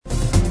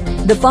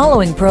The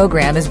following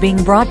program is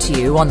being brought to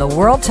you on the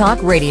World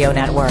Talk Radio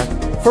Network.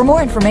 For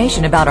more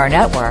information about our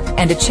network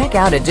and to check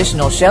out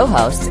additional show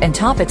hosts and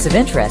topics of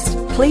interest,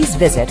 please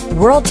visit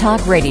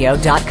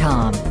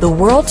worldtalkradio.com. The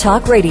World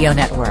Talk Radio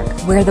Network,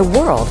 where the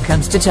world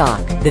comes to talk.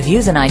 The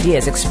views and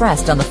ideas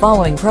expressed on the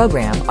following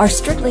program are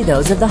strictly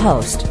those of the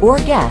host or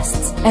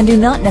guests and do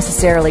not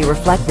necessarily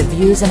reflect the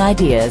views and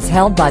ideas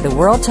held by the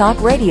World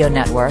Talk Radio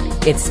Network,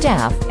 its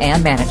staff,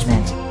 and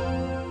management.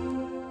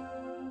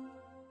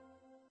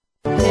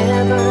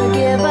 Never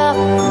give up,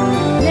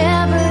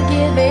 never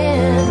give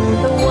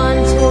in. The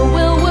ones who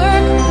will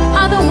work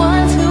are the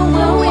ones who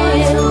will win.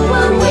 Create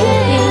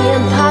the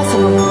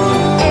impossible,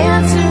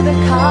 answer the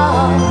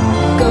call.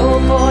 Go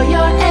for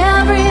your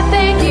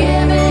everything,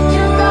 give it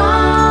your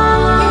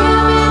all.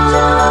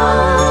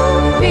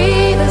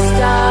 Be the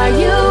star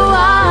you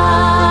are.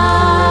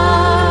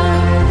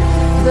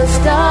 The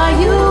star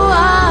you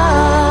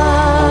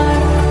are.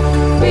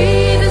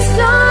 Be the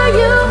star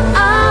you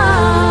are.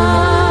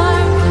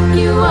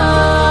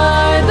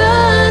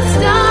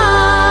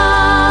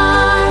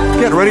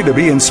 Get ready to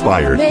be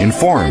inspired,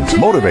 informed,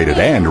 motivated,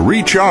 and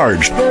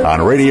recharged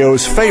on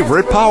radio's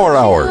favorite power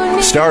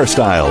hour, Star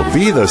Style,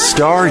 Be the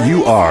Star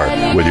You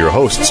Are, with your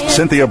hosts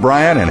Cynthia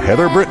Bryan and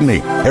Heather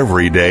Brittany.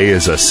 Every day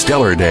is a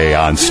stellar day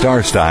on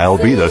Star Style,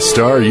 Be the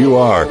Star You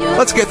Are.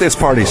 Let's get this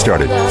party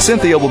started.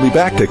 Cynthia will be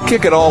back to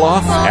kick it all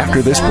off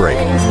after this break.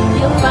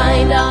 You'll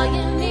find all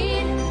you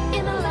need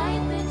in a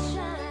light that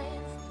shines.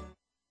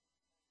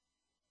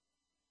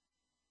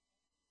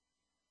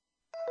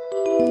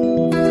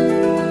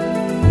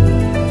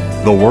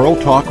 The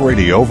World Talk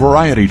Radio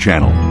Variety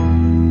Channel.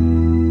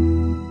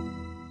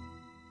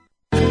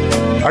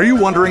 Are you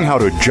wondering how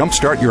to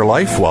jumpstart your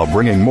life while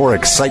bringing more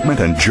excitement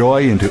and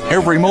joy into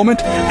every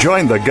moment?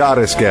 Join the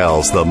Goddess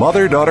Gals, the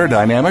mother-daughter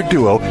dynamic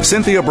duo,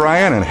 Cynthia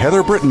Bryan and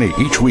Heather Brittany,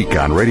 each week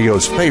on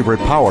radio's favorite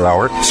power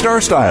hour,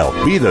 Star Style,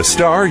 Be the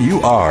Star You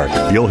Are.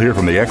 You'll hear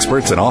from the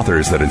experts and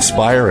authors that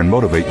inspire and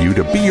motivate you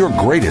to be your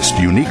greatest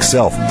unique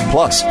self.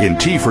 Plus, in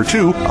Tea for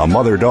Two, a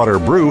mother-daughter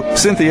brew,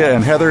 Cynthia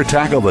and Heather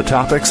tackle the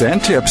topics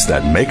and tips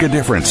that make a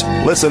difference.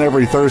 Listen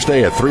every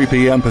Thursday at 3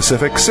 p.m.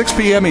 Pacific, 6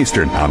 p.m.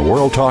 Eastern on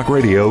World Talk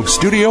Radio,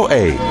 Studio A.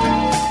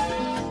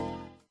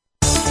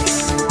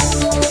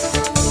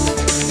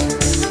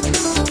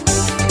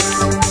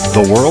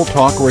 The World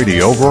Talk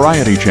Radio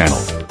Variety Channel,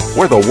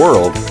 where the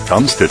world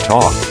comes to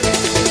talk.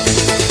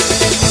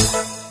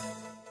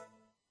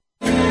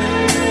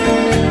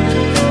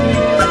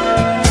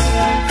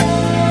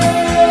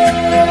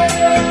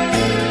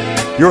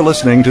 You're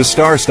listening to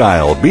Star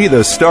Style, Be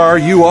the Star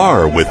You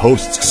Are, with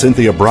hosts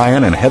Cynthia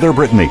Bryan and Heather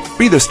Brittany.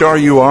 Be the Star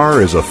You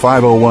Are is a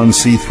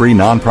 501c3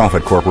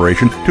 nonprofit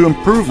corporation to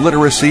improve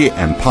literacy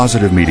and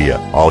positive media.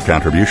 All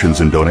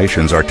contributions and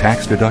donations are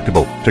tax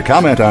deductible. To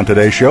comment on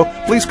today's show,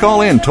 please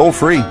call in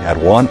toll-free at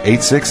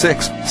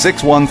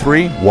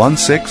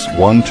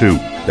 1-866-613-1612.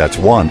 That's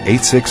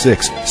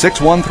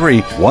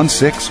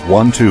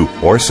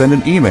 1-866-613-1612. Or send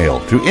an email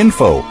to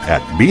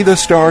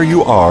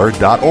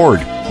info@bethestaryouare.org.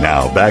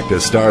 Now back to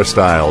Star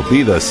Style,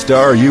 Be the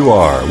Star You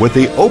Are, with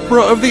the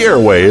Oprah of the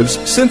airwaves,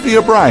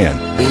 Cynthia Bryan.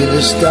 Be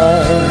the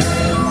star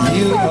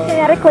you are.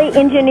 Genetically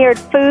engineered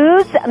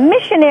foods,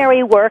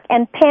 missionary work,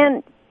 and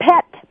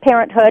pet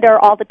parenthood are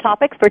all the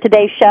topics for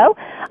today's show.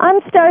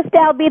 On Star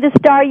Style, Be the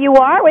Star You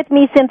Are, with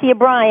me, Cynthia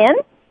Bryan.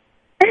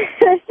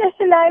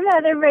 And I'm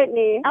Heather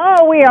Brittany.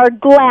 Oh, we are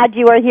glad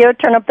you are here.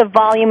 Turn up the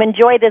volume.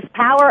 Enjoy this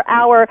power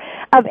hour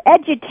of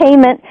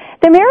edutainment.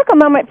 The miracle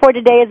moment for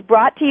today is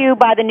brought to you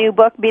by the new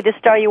book, Be the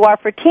Star You Are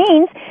for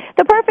Teens.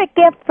 The perfect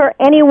gift for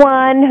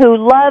anyone who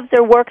loves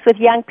or works with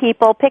young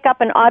people. Pick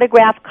up an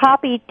autographed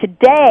copy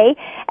today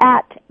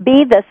at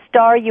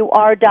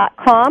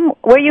BeTheStarYouAre.com,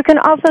 where you can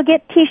also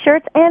get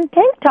T-shirts and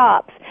tank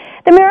tops.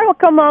 The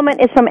miracle moment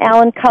is from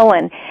Alan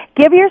Cohen.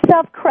 Give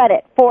yourself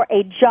credit for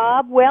a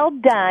job well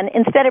done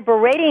instead of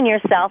berating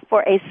yourself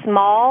for a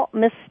small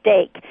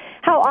mistake.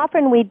 How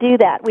often we do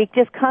that? We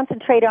just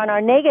concentrate on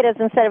our negatives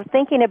instead of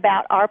thinking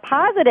about our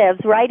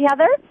positives, right,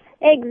 Heather?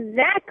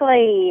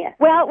 Exactly.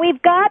 Well, we've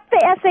got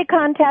the essay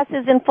contest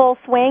is in full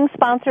swing,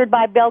 sponsored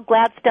by Bill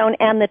Gladstone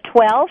and the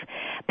 12.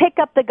 Pick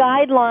up the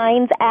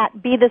guidelines at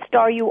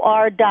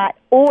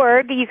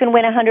BeTheStarYouAre.org. You can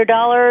win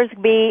 $100,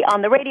 be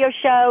on the radio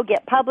show,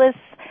 get published,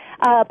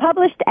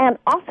 and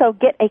also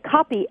get a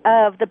copy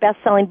of the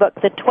best-selling book,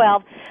 The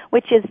 12,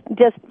 which is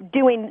just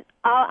doing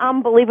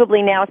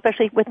unbelievably now,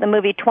 especially with the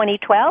movie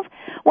 2012.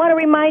 Want to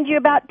remind you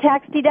about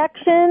tax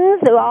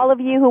deductions. So all of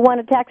you who want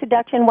a tax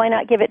deduction, why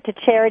not give it to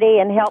charity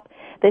and help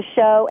the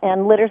show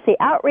and literacy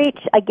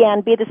outreach?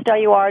 Again,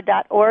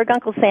 BeTheStarYouAre.org.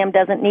 Uncle Sam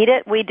doesn't need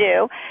it. We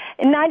do.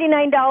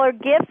 $99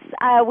 gifts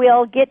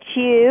will get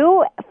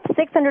you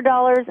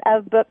 $600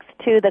 of books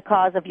to the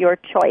cause of your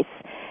choice.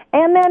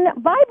 And then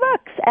buy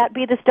books at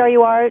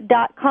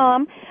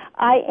BeTheStarYouAre.com.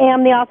 I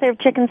am the author of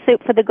Chicken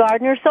Soup for the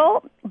Gardener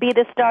Soul, Be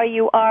the Star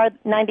You Are,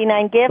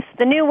 99 Gifts.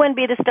 The new one,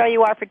 Be the Star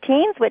You Are for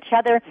Teens, which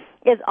Heather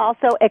is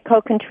also a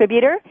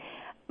co-contributor.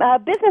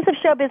 Business of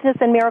Show Business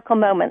and Miracle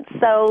Moments.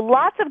 So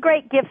lots of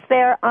great gifts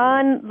there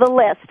on the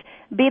list.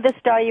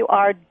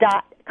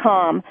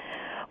 BeTheStarYouAre.com.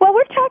 Well,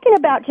 we're talking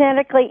about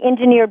genetically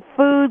engineered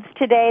foods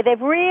today.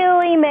 They've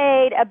really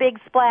made a big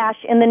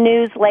splash in the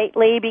news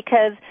lately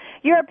because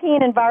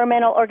European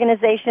environmental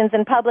organizations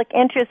and public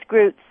interest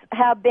groups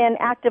have been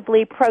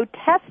actively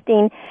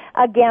protesting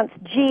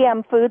against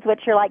GM foods,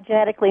 which are like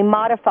genetically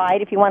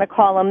modified, if you want to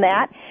call them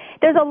that.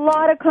 There's a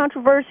lot of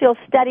controversial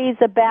studies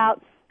about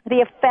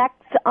the effects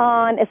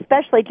on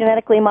especially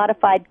genetically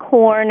modified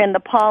corn and the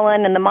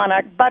pollen and the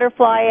monarch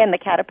butterfly and the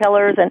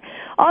caterpillars and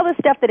all the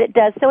stuff that it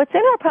does. So it's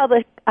in our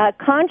public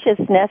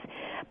consciousness.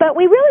 But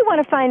we really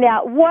want to find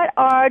out what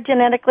are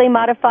genetically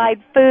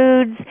modified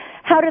foods,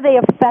 how do they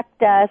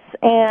affect us,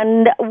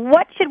 and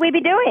what should we be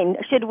doing?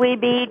 Should we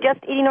be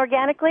just eating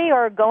organically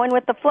or going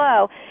with the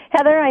flow?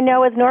 Heather, I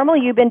know as normal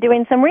you've been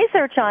doing some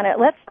research on it.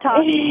 Let's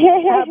talk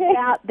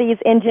about these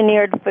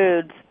engineered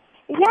foods.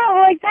 Yeah,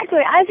 well,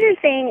 exactly. As you're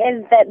saying,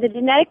 is that the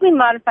genetically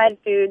modified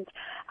foods,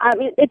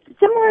 it's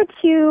similar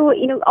to,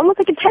 almost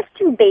like a test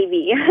tube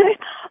baby,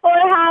 or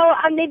how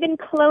they've been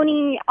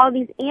cloning all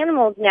these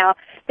animals now,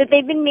 that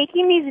they've been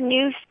making these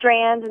new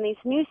strands and these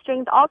new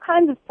strings, all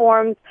kinds of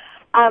forms.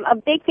 A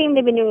big thing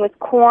they've been doing with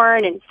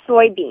corn and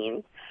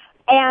soybeans.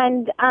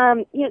 And,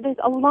 there's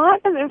a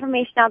lot of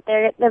information out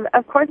there.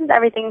 Of course, it's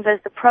everything.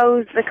 There's the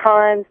pros, the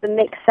cons, the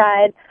mixed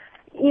side.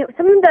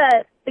 Some of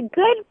the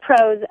good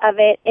pros of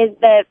it is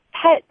the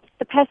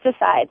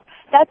pesticides.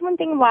 That's one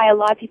thing why a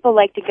lot of people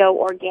like to go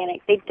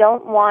organic. They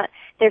don't want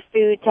their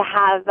food to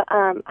have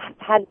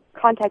had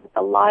contact with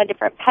a lot of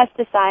different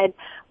pesticides,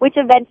 which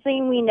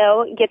eventually we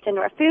know gets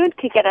into our food,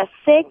 could get us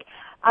sick.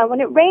 When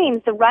it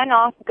rains, the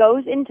runoff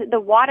goes into the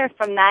water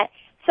from that,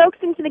 soaks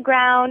into the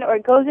ground, or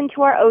it goes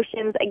into our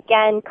oceans,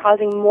 again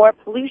causing more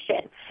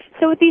pollution.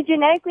 So with these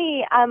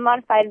genetically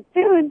modified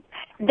foods,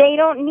 they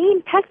don't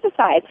need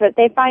pesticides, but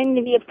they find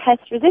to be of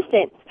pest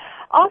resistance.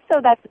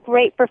 Also, that's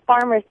great for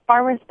farmers.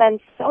 Farmers spend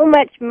so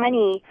much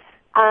money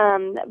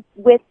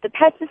with the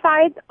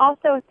pesticides.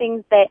 Also,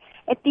 things that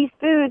if these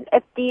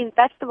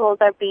vegetables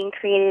are being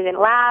created in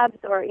labs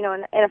or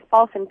in a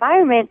false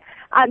environment,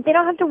 they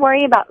don't have to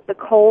worry about the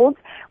cold.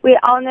 We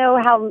all know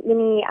how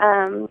many,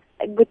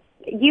 with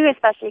you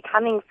especially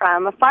coming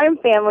from a farm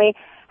family,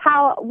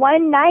 how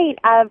one night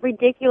of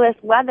ridiculous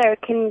weather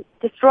can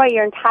destroy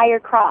your entire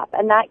crop,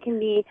 and that can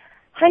be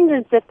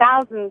hundreds of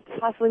thousands,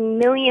 possibly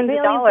millions of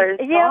dollars.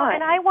 Yeah,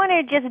 and I want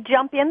to just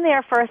jump in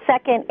there for a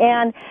second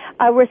and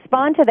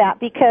respond to that,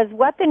 because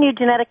what the new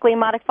genetically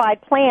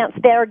modified plants,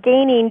 they're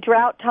gaining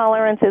drought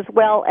tolerance as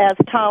well as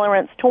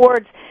tolerance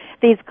towards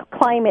these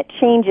climate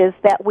changes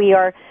that we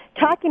are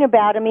talking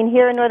about. I mean,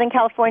 here in Northern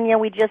California,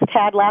 we just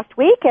had last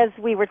week, as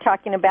we were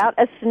talking about,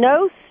 a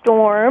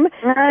snowstorm.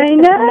 I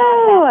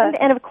know.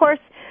 And of course,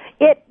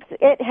 it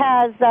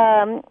has,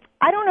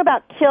 I don't know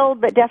about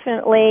killed, but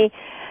definitely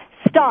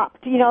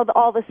stopped,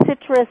 all the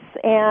citrus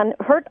and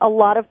hurt a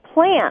lot of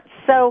plants.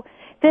 So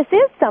this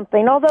is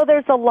something, although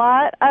there's a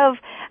lot of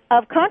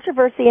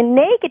controversy and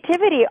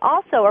negativity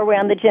also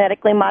around the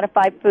genetically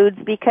modified foods,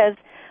 because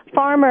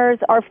farmers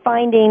are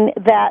finding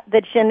that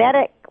the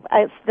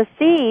the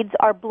seeds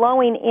are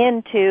blowing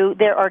into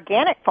their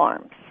organic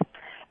farms.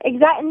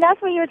 Exactly, and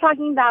that's what you were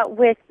talking about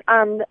with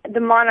the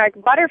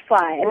monarch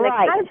butterfly and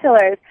right. The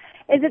caterpillars,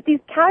 is that these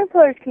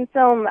caterpillars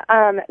consume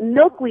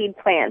milkweed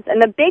plants,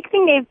 and the big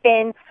thing they've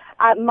been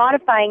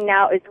modifying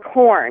now is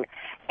corn.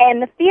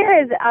 And the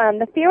fear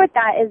with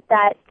that is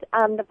that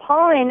the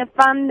pollen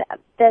from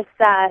this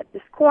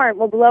corn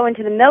will blow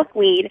into the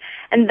milkweed,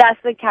 and thus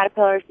the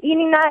caterpillars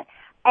eating that,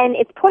 and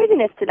it's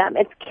poisonous to them.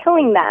 It's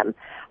killing them.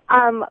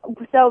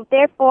 So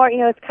therefore,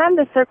 it's kind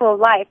of the circle of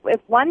life.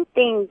 If one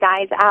thing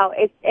dies out,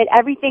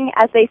 everything,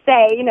 as they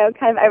say,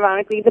 kind of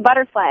ironically, the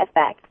butterfly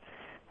effect.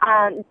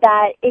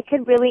 That it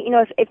could really,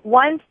 if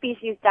one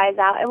species dies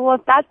out, and well,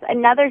 if that's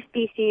another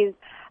species,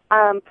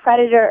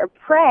 predator or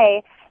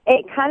prey,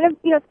 it kind of,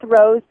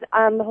 throws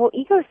the whole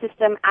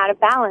ecosystem out of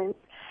balance.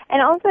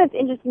 And also it's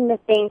interesting to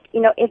think,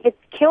 if it's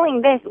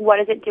killing this, what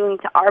is it doing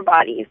to our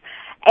bodies?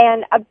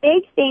 And a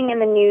big thing in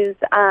the news,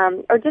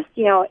 or just,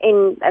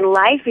 in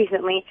life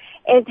recently,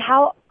 is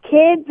how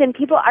kids and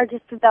people are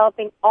just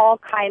developing all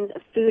kinds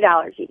of food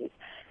allergies.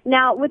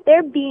 Now, with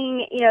there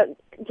being,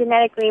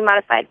 genetically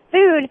modified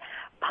food,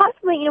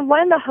 possibly,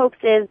 one of the hopes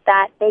is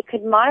that they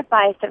could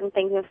modify certain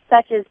things,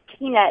 such as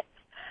peanuts,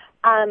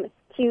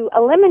 to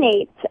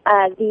eliminate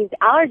these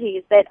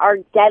allergies that are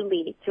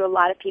deadly to a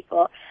lot of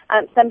people.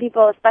 Some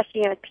people,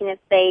 especially with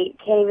peanuts, they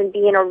can't even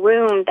be in a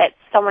room that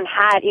someone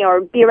had,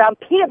 or be around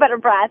peanut butter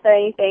breath or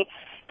anything.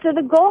 So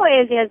the goal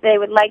is, they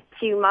would like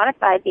to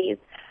modify these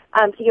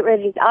to get rid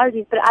of these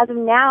allergies. But as of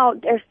now,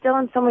 they're still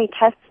in so many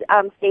test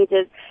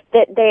stages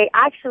that they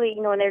actually,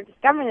 when they're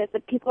discovering this,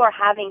 that people are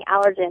having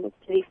allergens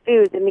to these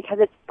foods, and because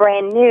it's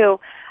brand new,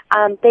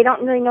 they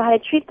don't really know how to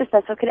treat this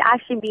stuff. So it could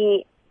actually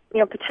be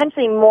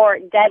potentially more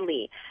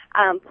deadly,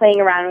 playing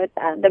around with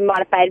the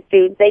modified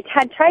foods. They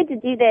had tried to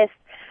do this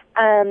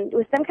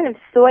with some kind of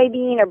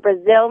soybean or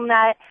Brazil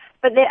nut,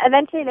 but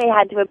eventually they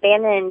had to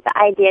abandon the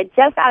idea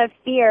just out of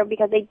fear,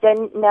 because they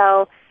didn't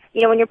know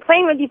when you're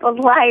playing with people's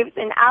lives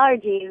and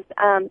allergies,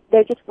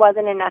 there just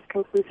wasn't enough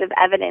conclusive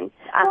evidence.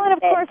 Well, and of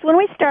course, when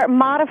we start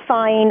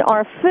modifying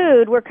our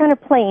food, we're kind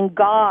of playing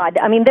God.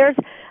 I mean, there's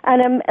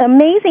an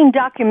amazing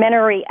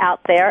documentary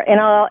out there,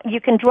 and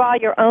you can draw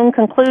your own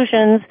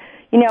conclusions,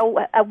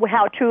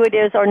 how true it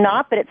is or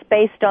not, but it's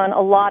based on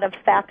a lot of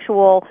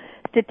factual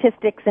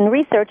statistics and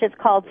research. It's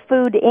called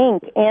Food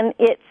Inc., and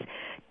it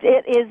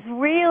is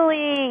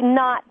really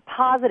not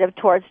positive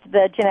towards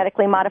the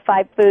genetically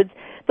modified foods.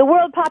 The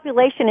world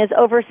population is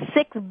over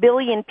 6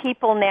 billion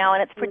people now,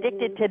 and it's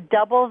predicted to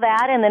double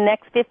that in the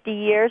next 50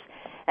 years.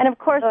 And of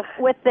course,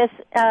 with this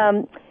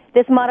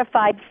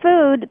modified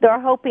food, they're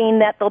hoping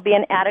that there'll be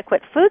an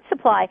adequate food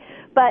supply.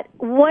 But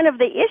one of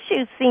the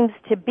issues seems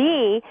to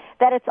be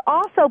that it's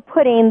also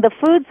putting the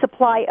food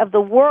supply of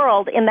the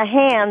world in the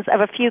hands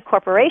of a few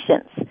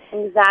corporations.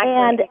 Exactly.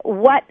 And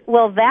what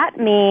will that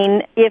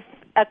mean if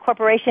a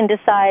corporation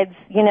decides,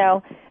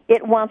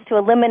 it wants to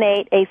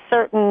eliminate a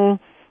certain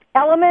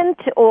element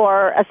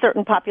or a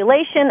certain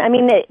population? I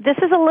mean, this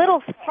is a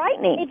little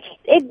frightening.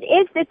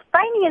 It's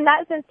frightening in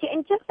that sense too.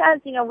 And just as,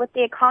 with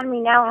the economy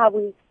now, how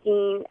we've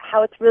seen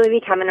how it's really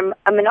becoming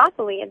a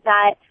monopoly, is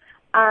that,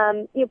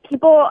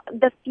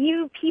 the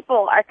few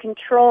people are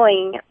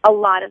controlling a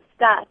lot of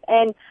stuff.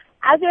 And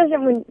as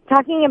we're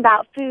talking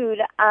about food,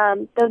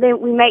 though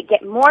we might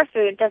get more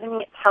food, doesn't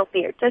mean it's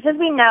healthier. Just as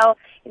we know,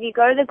 if you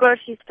go to the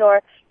grocery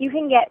store, you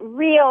can get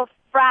real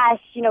fresh,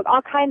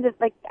 all kinds of,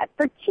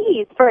 for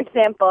cheese, for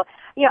example,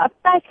 a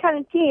fresh kind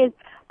of cheese,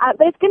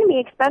 but it's going to be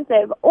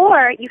expensive.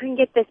 Or you can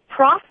get this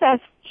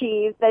processed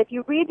cheese that if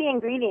you read the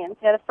ingredients,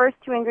 the first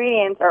two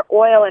ingredients are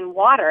oil and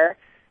water,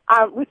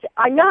 which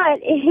are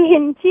not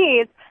in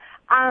cheese,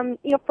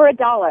 for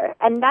 $1.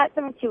 And that's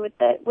something too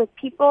with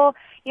people,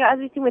 as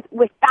we see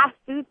with fast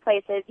food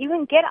places, you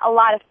can get a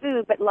lot of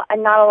food, but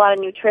not a lot of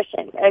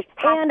nutrition.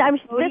 And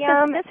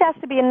this has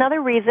to be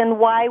another reason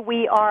why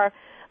we are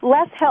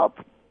less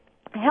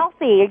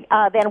healthy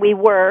than we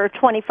were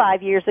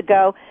 25 years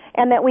ago,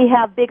 and that we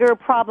have bigger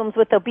problems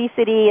with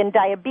obesity and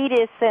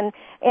diabetes and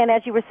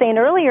as you were saying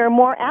earlier,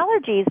 more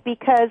allergies,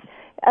 because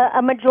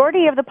a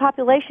majority of the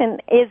population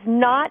is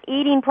not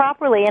eating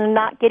properly and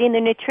not getting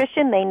the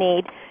nutrition they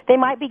need. They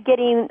might be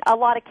getting a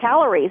lot of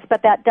calories,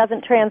 but that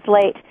doesn't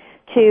translate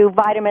to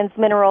vitamins,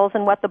 minerals,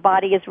 and what the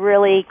body is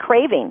really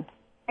craving.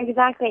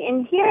 Exactly.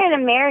 And here in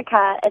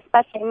America,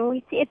 especially,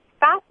 we see it's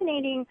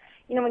fascinating,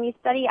 when you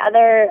study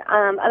other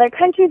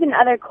countries and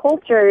other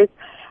cultures,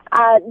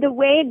 the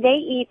way they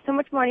eat, so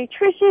much more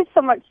nutritious,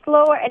 so much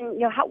slower,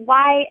 and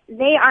why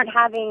they aren't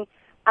having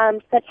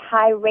such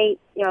high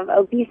rates, of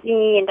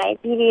obesity and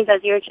diabetes, as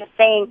you were just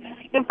saying.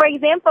 For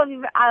example, if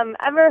you've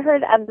ever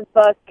heard of the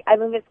book, I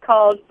believe it's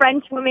called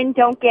French Women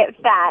Don't Get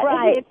Fat.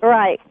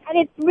 Right. And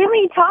it's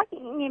really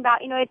talking about,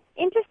 it's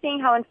interesting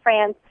how in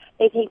France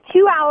they take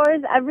 2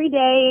 hours every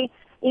day,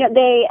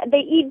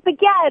 they eat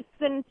baguettes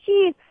and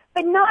cheese,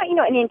 but not,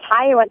 an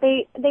entire one.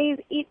 They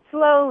eat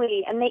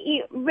slowly, and they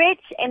eat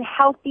rich and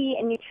healthy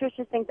and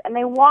nutritious things, and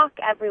they walk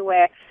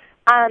everywhere.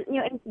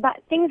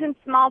 But things in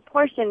small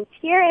portions.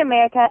 Here in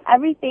America,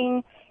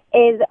 everything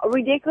is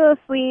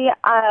ridiculously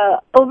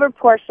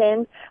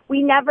over-portioned.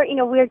 We never,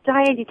 we're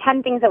trying to do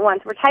 10 things at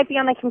once. We're typing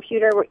on the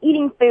computer, we're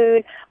eating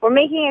food, we're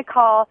making a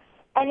call,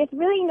 and it's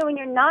really, when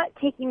you're not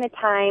taking the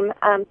time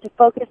to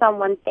focus on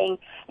one thing.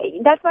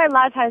 That's why a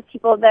lot of times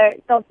people,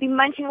 they'll be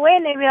munching away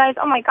and they realize,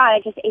 oh my God,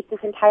 I just ate this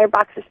entire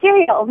box of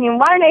cereal.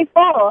 Why aren't I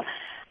full?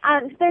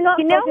 They're not.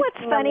 What's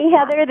funny,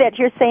 Heather, that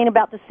you're saying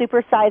about the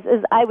supersize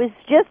is I was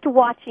just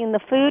watching the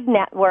Food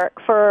Network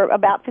for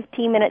about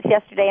 15 minutes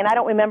yesterday, and I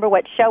don't remember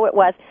what show it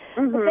was,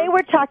 but they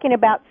were talking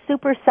about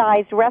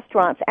supersized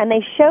restaurants, and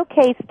they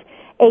showcased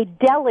a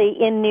deli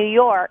in New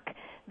York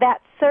that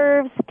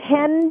serves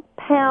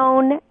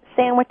 10-pound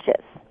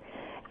sandwiches.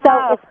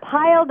 So it's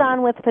piled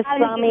on with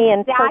pastrami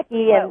and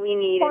turkey and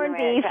corned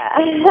beef.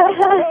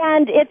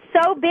 And it's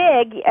so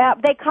big,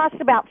 they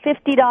cost about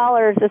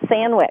 $50 a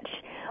sandwich.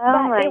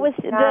 But it was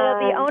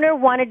the owner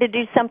wanted to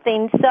do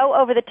something so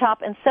over the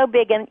top and so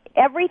big, and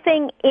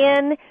everything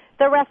in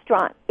the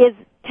restaurant is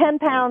 10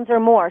 pounds or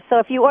more. So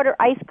if you order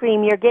ice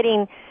cream, you're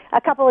getting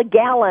a couple of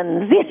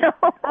gallons,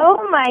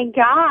 Oh my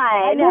God.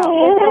 I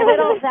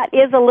know. That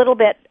is a little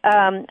bit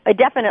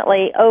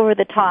definitely over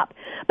the top.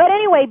 But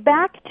anyway,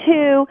 back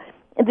to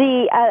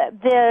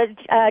the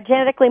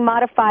genetically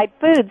modified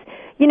foods.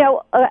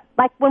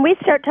 Like when we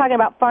start talking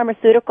about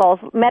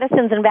pharmaceuticals,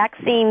 medicines and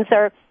vaccines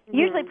are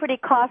usually pretty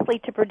costly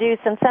to produce,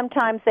 and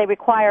sometimes they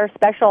require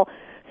special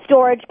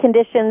storage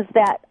conditions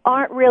that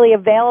aren't really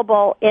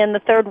available in the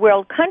third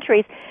world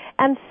countries.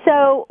 And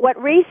so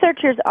what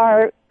researchers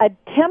are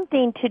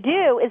attempting to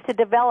do is to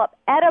develop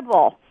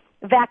edible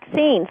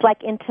vaccines,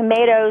 like in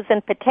tomatoes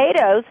and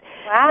potatoes,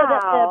 so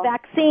that the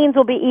vaccines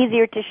will be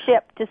easier to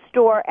ship, to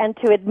store, and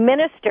to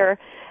administer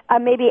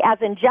maybe as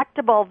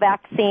injectable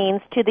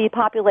vaccines to the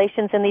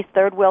populations in these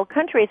third world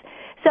countries.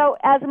 So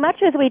as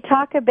much as we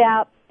talk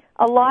about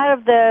a lot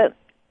of the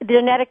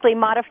genetically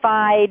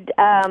modified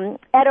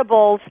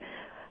edibles,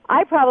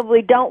 I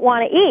probably don't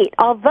want to eat,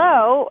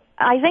 although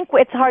I think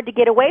it's hard to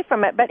get away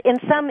from it, but in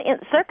some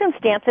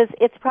circumstances,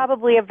 it's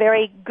probably a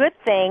very good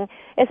thing,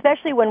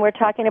 especially when we're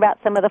talking about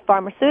some of the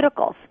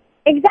pharmaceuticals.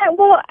 Exactly.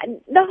 Well,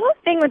 the whole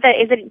thing with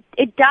it is that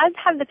it does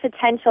have the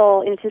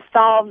potential to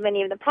solve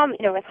many of the problems,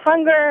 with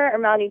hunger or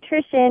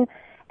malnutrition,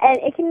 and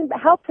it can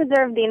help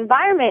preserve the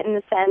environment in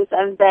the sense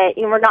of that,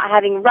 we're not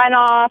having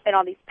runoff and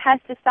all these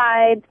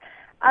pesticides.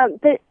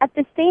 But at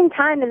the same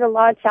time, there's a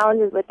lot of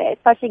challenges with it,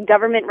 especially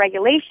government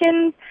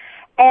regulations.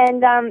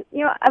 And, a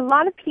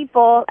lot of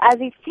people, as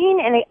we've seen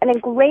in a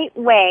great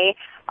way,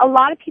 a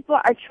lot of people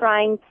are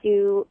trying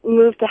to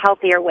move to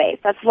healthier ways.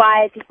 That's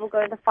why people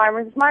go to the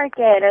farmer's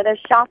market or they're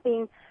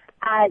shopping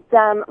at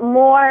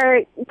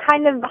more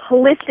kind of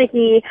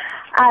holistic-y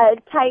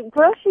type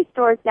grocery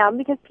stores now,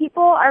 because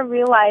people are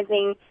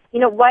realizing,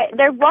 what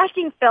they're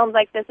watching films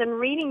like this and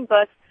reading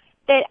books,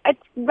 that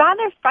it's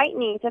rather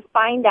frightening to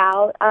find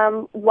out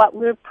what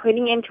we're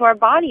putting into our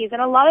bodies. And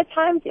a lot of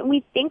times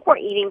we think we're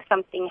eating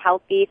something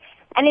healthy,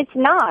 and it's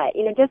not.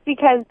 Just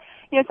because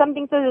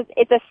something says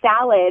it's a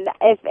salad,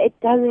 if it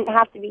doesn't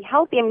have to be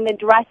healthy. I mean, the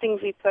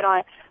dressings we put on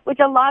it, which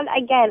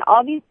again,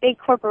 all these big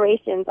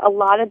corporations, a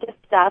lot of this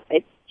stuff,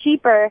 it's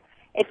cheaper,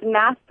 it's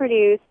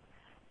mass-produced,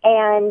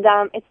 and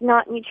it's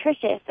not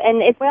nutritious.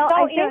 And I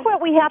think what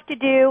we have to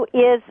do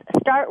is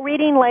start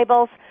reading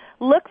labels,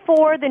 look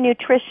for the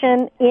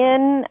nutrition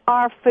in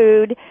our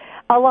food.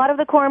 A lot of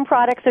the corn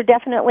products are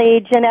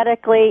definitely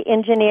genetically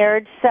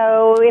engineered,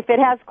 so if it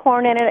has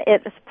corn in it,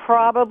 it's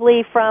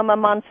probably from a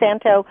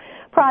Monsanto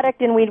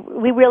product, and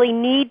we really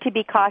need to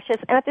be cautious,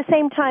 and at the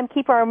same time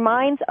keep our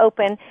minds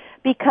open,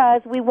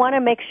 because we want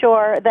to make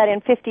sure that in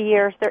 50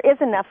 years there is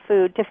enough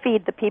food to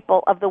feed the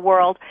people of the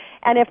world.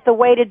 And if the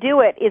way to do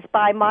it is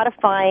by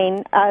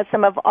modifying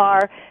some of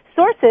our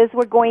sources,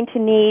 we're going to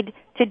need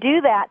to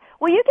do that.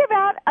 Will you give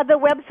out the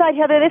website,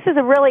 Heather? This is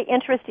a really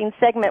interesting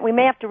segment. We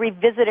may have to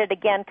revisit it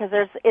again because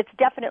it's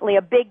definitely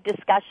a big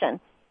discussion.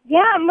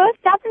 Yeah,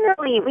 most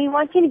definitely. We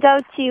want you to go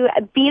to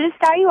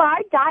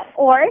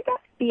BeTheStarYouAre.org,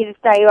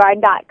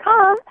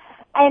 BeTheStarYouAre.com,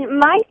 and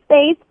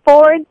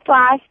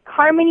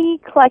MySpace/Carmony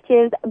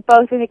Clutches,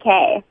 both with a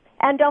K.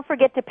 And don't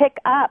forget to pick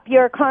up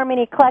your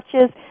Carmony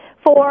Clutches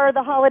for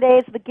the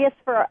holidays, the gifts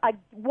for a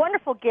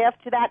wonderful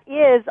gift that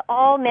is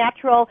all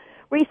natural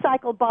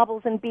recycled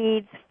baubles and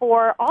beads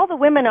for all the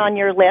women on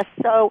your list.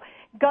 So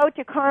go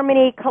to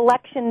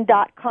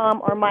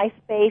CarmonyCollection.com or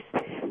MySpace,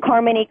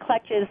 Carmony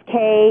Clutches,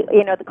 K,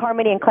 the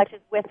Carmony and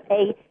Clutches with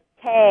a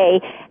K,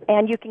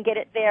 and you can get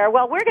it there.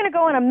 Well, we're going to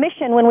go on a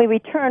mission when we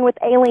return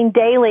with Aileen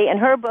Daly and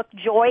her book,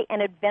 Joy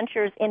and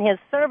Adventures in His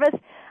Service.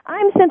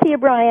 I'm Cynthia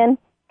Bryan.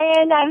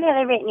 And I'm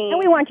Heather Brittany. And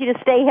we want you to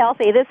stay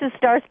healthy. This is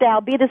Star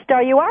Style. Be the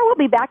star you are. We'll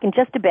be back in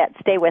just a bit.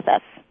 Stay with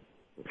us.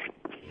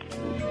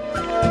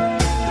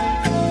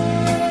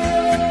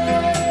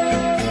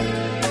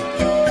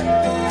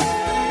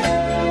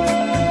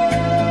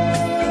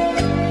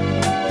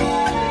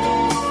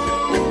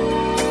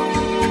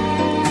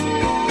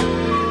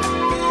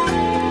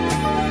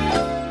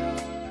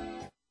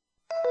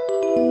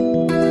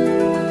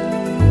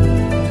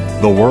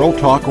 The World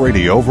Talk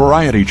Radio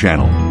Variety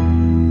Channel.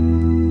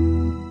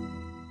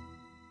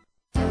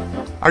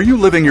 Are you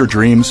living your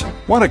dreams?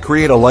 Want to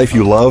create a life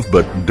you love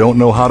but don't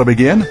know how to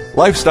begin?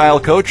 Lifestyle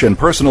coach and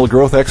personal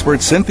growth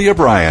expert Cynthia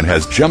Bryan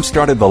has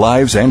jump-started the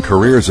lives and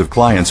careers of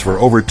clients for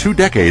over 2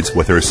 decades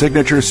with her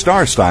signature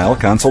Star Style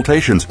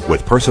consultations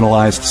with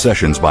personalized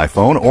sessions by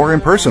phone or in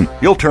person.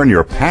 You'll turn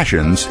your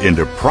passions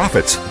into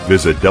profits.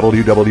 Visit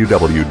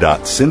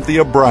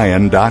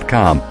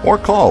www.cynthiabryan.com or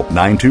call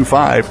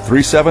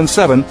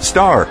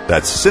 925-377-STAR.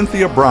 That's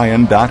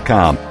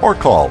cynthiabryan.com or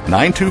call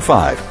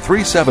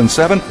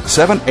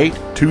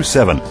 925-377-7827.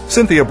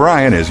 Cynthia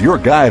Bryan is your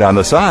guide on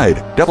the side.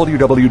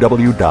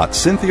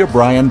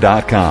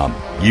 www.cynthiabryan.com.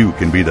 You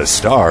can be the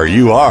star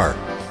you are.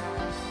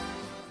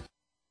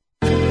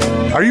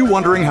 Are you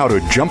wondering how to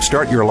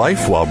jumpstart your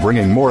life while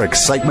bringing more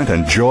excitement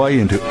and joy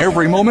into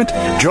every moment?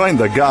 Join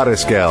the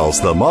Goddess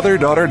Gals, the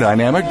mother-daughter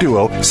dynamic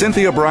duo,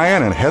 Cynthia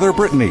Bryan and Heather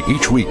Brittany,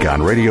 each week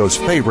on radio's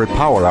favorite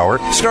power hour,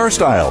 Star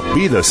Style.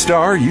 Be the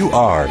star you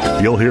are.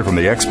 You'll hear from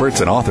the experts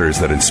and authors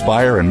that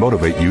inspire and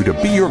motivate you to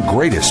be your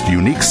greatest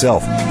unique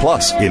self.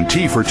 Plus, in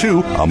Tea for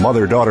Two, a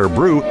mother-daughter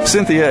brew,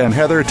 Cynthia and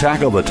Heather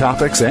tackle the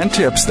topics and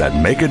tips that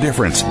make a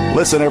difference.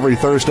 Listen every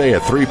Thursday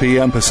at 3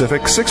 p.m.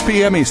 Pacific, 6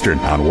 p.m. Eastern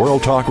on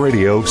World Talk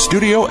Radio,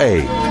 Studio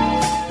A.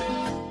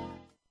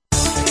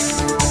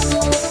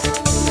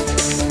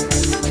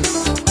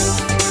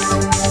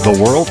 The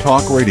World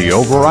Talk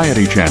Radio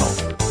Variety Channel,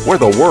 where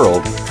the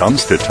world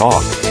comes to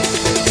talk.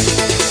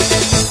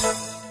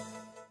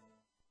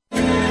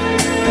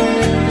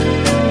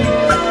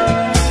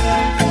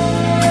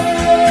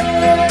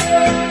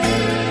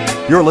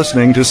 You're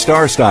listening to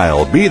Star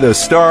Style, Be the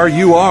Star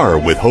You Are,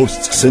 with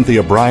hosts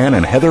Cynthia Bryan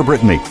and Heather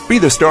Brittany. Be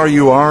the Star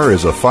You Are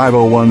is a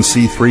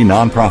 501c3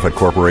 nonprofit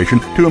corporation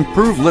to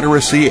improve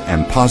literacy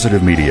and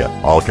positive media.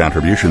 All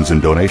contributions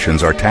and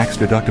donations are tax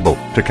deductible.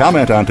 To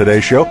comment on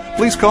today's show,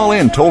 please call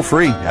in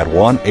toll-free at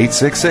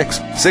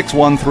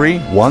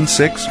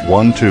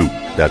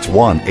 1-866-613-1612. That's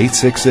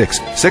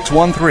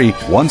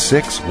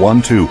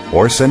 1-866-613-1612.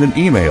 Or send an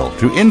email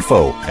to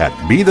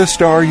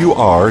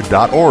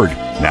info@BeTheStarYouAre.org.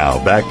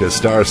 Now back to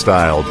Star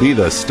Style, Be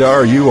the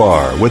Star You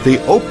Are, with the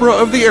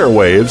Oprah of the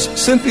airwaves,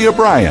 Cynthia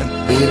Bryan.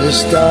 Be the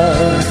star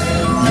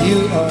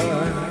you are.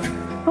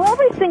 Well,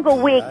 every single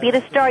week, Be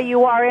the Star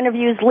You Are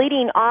interviews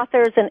leading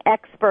authors and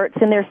experts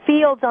in their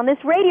fields on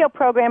this radio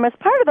program as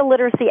part of the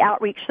literacy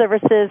outreach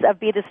services of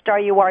Be the Star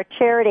You Are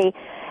charity.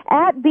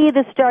 At Be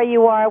the Star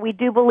You Are, we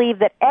do believe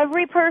that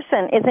every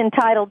person is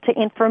entitled to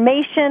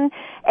information,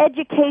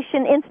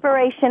 education,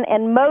 inspiration,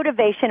 and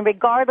motivation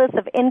regardless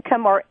of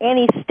income or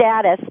any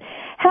status.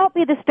 Help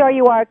Be the Star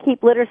You Are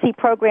keep literacy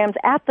programs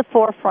at the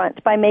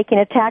forefront by making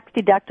a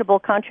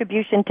tax-deductible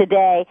contribution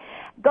today.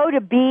 Go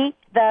to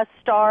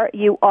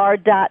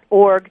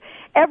BeTheStarYouAre.org.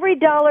 Every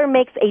dollar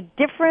makes a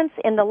difference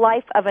in the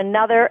life of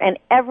another, and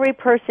every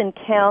person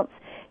counts.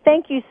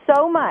 Thank you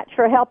so much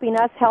for helping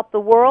us help the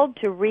world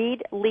to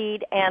read,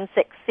 lead, and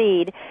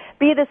succeed.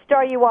 Be the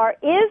Star You Are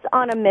is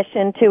on a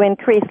mission to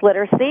increase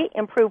literacy,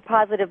 improve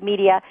positive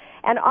media,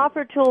 and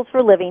offer tools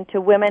for living to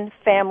women,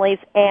 families,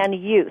 and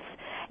youth.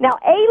 Now,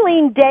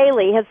 Aileen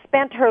Daly has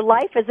spent her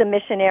life as a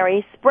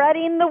missionary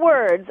spreading the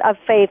words of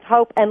faith,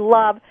 hope, and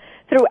love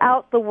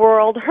throughout the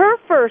world. Her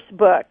first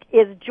book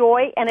is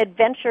Joy and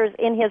Adventures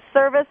in His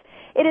Service.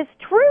 It is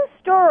true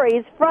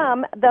stories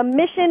from the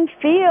mission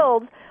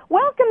field.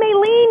 Welcome,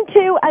 Aileen,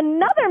 to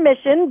another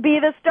mission, Be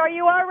the Star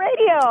You Are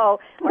Radio.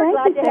 We're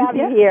glad to have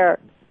you here.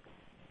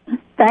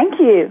 Thank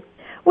you.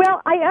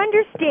 Well, I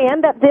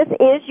understand that this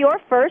is your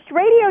first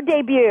radio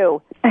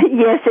debut.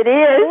 Yes, it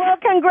is. Well,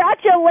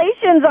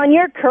 congratulations on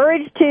your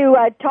courage to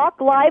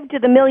talk live to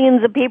the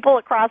millions of people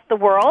across the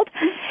world.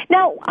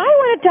 Now, I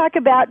want to talk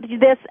about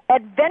this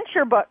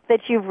adventure book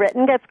that you've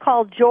written that's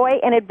called Joy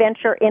and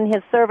Adventure in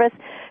His Service,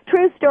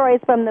 True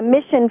Stories from the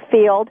Mission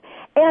Field.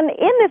 And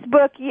in this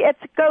book, it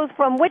goes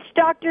from witch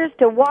doctors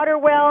to water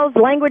wells,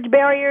 language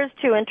barriers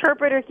to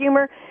interpreter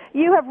humor.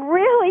 You have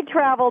really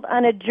traveled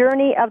on a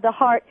journey of the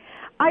heart.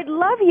 I'd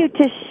love you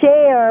to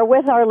share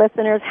with our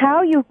listeners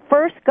how you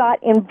first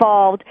got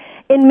involved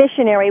in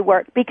missionary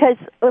work, because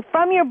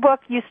from your book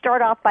you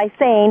start off by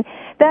saying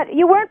that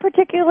you weren't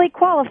particularly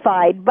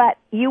qualified, but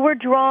you were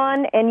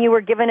drawn and you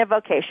were given a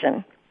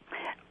vocation.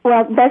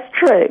 Well, that's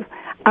true.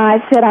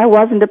 I said I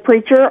wasn't a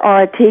preacher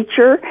or a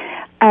teacher,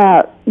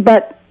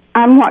 but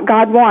I'm what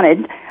God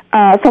wanted,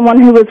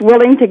 someone who was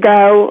willing to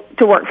go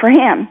to work for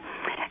Him.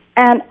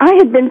 And I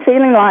had been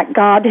feeling like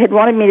God had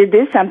wanted me to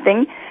do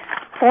something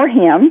for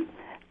Him.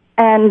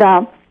 And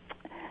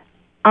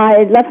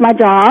I left my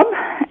job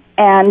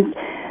and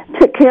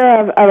took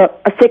care of a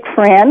sick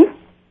friend.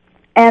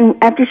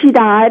 And after she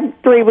died,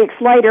 3 weeks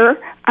later,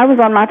 I was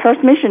on my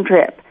first mission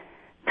trip.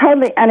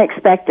 Totally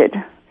unexpected.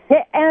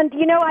 And,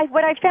 you know,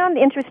 what I found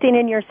interesting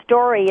in your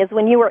story is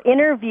when you were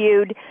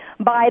interviewed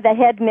by the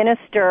head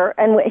minister,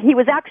 and he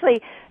was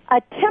actually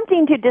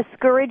attempting to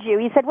discourage you.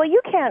 He said, well,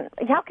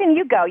 how can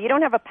you go? You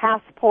don't have a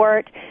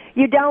passport.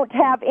 You don't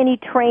have any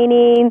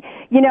training.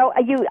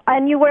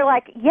 You were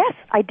like, yes,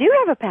 I do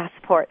have a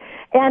passport.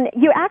 And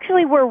you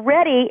actually were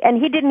ready,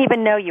 and he didn't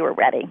even know you were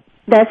ready.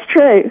 That's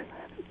true.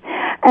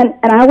 And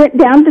I went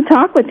down to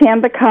talk with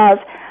him because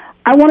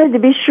I wanted to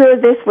be sure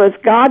this was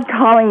God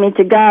calling me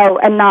to go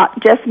and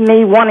not just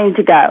me wanting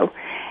to go.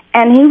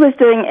 And he was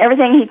doing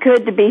everything he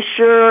could to be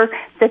sure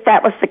that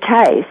that was the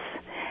case.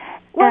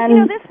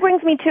 Well, this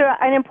brings me to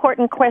an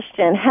important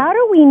question. How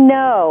do we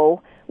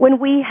know when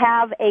we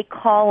have a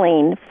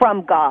calling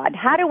from God?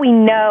 How do we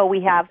know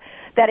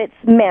that it's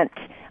meant?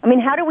 I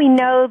mean, how do we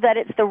know that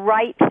it's the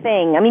right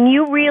thing? I mean,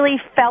 you really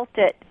felt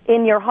it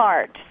in your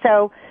heart.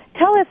 So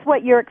tell us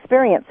what your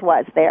experience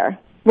was there.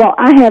 Well,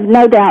 I have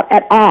no doubt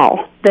at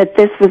all that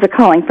this was a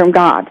calling from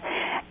God.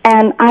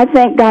 And I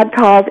think God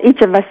calls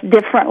each of us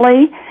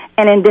differently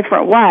and in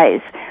different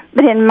ways.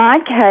 But in my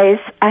case,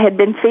 I had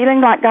been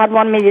feeling like God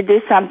wanted me to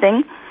do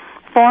something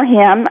for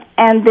Him.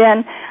 And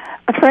then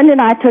a friend and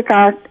I took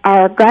our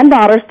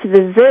granddaughters to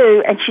the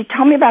zoo, and she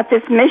told me about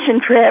this mission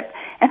trip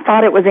and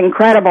thought it was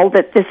incredible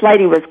that this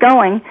lady was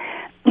going.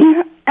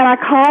 And I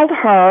called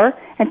her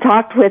and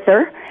talked with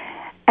her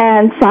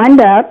and signed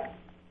up.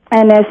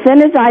 And as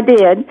soon as I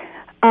did,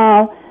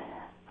 I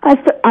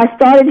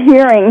started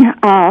hearing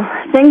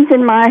things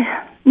in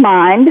my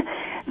mind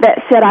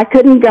that said I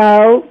couldn't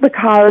go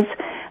because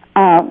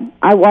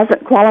I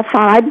wasn't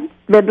qualified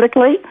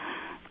biblically.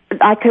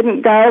 I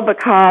couldn't go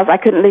because I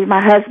couldn't leave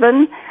my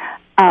husband.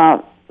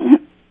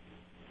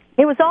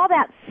 It was all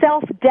that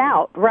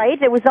self-doubt,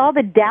 right? It was all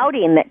the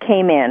doubting that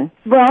came in.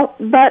 Well,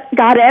 but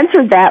God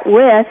answered that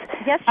with...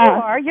 Yes, you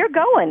are. You're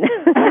going.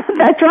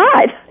 That's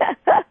right.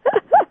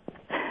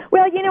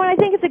 Well, and I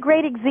think it's a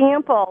great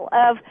example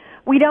of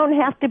we don't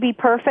have to be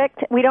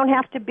perfect. We don't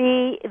have to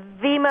be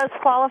the most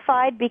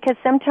qualified, because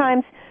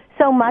sometimes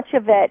so much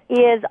of it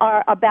is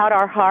about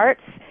our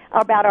hearts,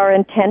 about our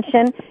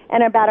intention,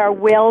 and about our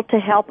will to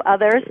help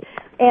others.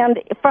 And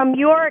from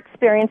your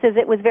experiences,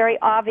 it was very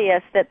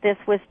obvious that this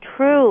was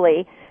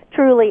truly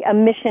truly a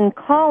mission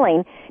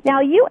calling. Now,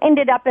 you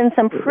ended up in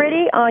some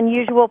pretty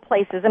unusual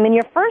places. I mean,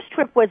 your first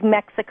trip was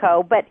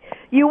Mexico, but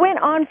you went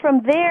on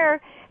from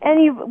there,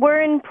 and you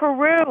were in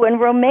Peru and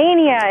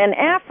Romania and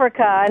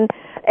Africa,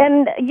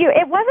 and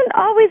it wasn't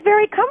always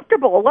very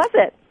comfortable, was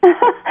it?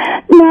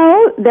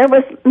 No, there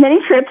was many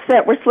trips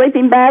that were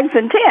sleeping bags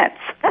and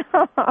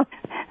tents.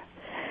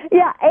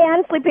 Yeah,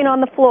 and sleeping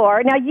on the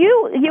floor. Now,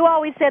 you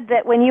always said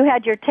that when you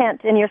had your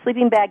tent and your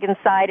sleeping bag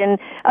inside and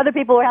other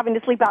people were having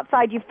to sleep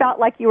outside, you felt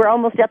like you were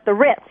almost at the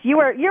Ritz. You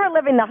were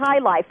living the high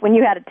life when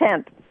you had a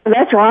tent.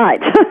 That's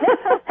right.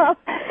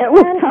 It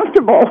was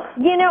comfortable.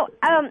 You know,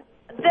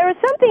 there was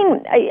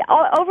something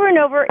over and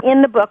over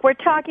in the book. We're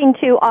talking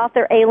to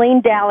author Aileen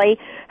Daly.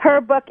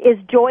 Her book is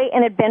Joy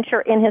and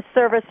Adventure in His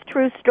Service,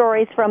 True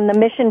Stories from the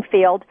Mission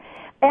Field.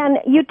 And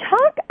you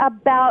talk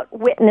about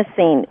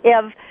witnessing,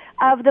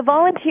 of the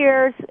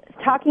volunteers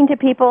talking to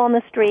people on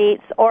the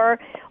streets or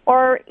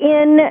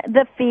in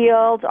the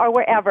fields or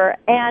wherever,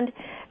 and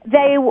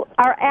they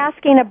are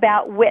asking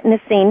about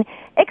witnessing.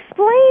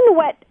 Explain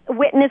what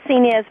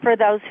witnessing is for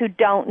those who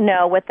don't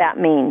know what that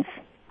means.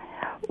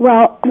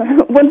 Well,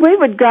 when we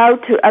would go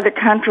to other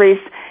countries,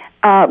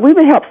 we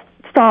would help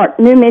start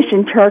new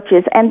mission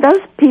churches, and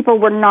those people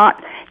were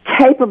not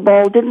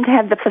capable, didn't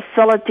have the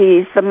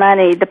facilities, the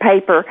money, the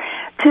paper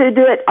to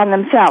do it on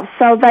themselves.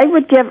 So they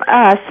would give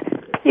us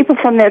people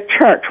from their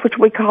church, which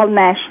we call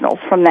nationals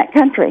from that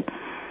country.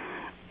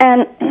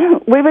 And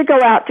we would go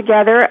out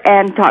together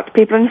and talk to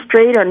people in the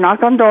street or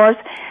knock on doors,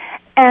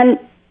 and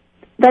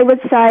they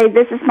would say,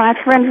 "This is my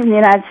friend from the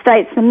United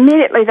States."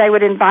 Immediately they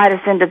would invite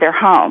us into their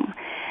home.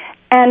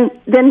 And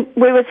then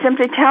we would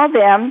simply tell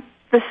them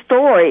the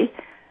story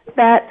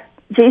that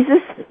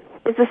Jesus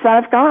is the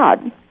Son of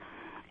God.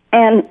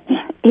 And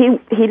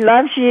he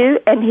loves you,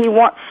 and he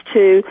wants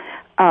to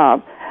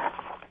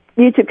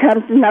you to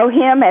come to know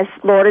him as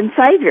Lord and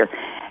Savior.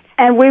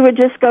 And we would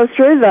just go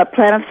through the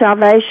plan of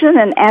salvation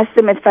and ask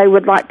them if they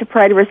would like to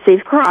pray to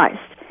receive Christ.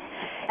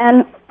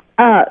 And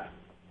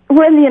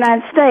we're in the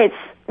United States,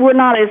 we're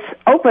not as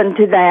open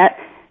to that.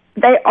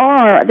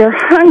 They're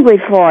hungry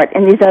for it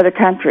in these other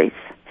countries.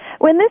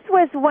 When this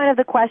was one of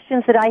the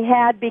questions that I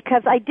had,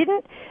 because I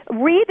didn't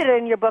read it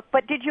in your book,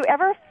 but did you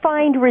ever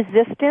find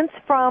resistance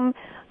from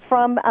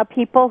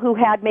people who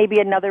had maybe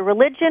another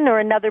religion or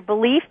another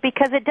belief?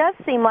 Because it does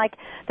seem like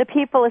the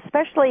people,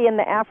 especially in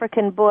the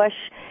African bush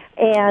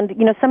and,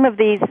 you know, some of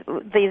these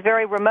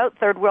very remote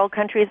third world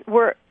countries,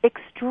 were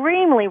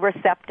extremely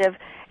receptive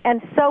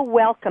and so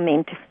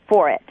welcoming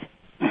for it.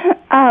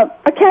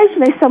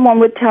 Occasionally someone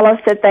would tell us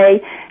that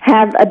they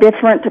have a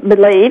different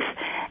belief,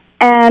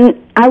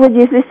 and I would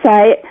usually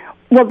say,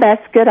 "Well,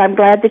 that's good. I'm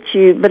glad that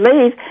you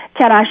believe.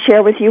 Can I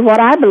share with you what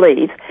I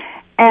believe?"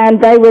 And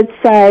they would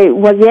say,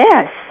 "Well,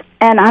 yes."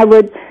 And I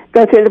would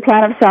go through the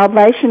plan of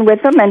salvation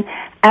with them and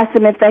ask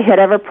them if they had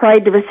ever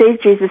prayed to receive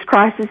Jesus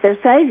Christ as their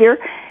Savior,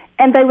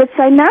 and they would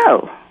say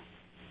no.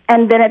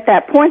 And then at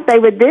that point, they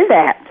would do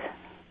that.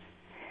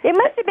 It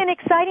must have been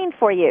exciting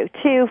for you,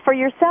 for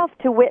yourself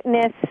to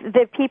witness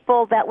the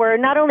people that were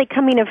not only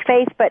coming of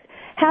faith, but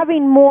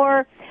having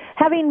more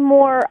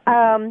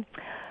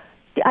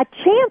a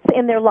chance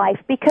in their life,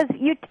 because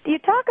you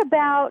talk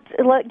about,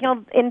 you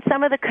know, in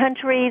some of the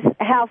countries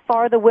how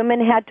far the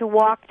women had to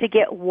walk to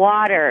get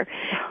water,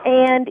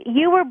 and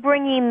you were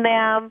bringing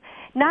them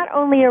not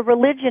only a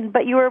religion,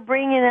 but you were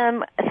bringing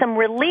them some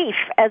relief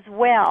as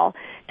well.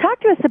 Talk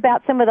to us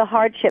about some of the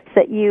hardships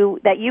that you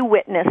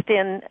witnessed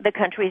in the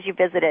countries you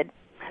visited.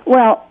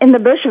 Well, in the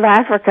bush of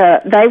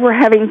Africa, they were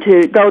having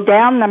to go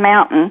down the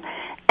mountain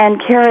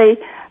and carry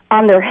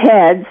on their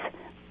heads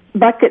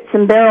buckets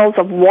and barrels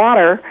of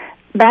water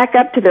back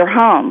up to their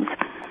homes.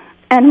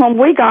 And when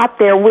we got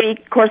there, we,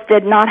 of course,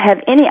 did not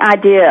have any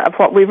idea of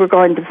what we were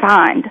going to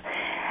find.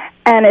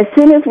 And as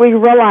soon as we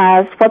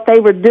realized what they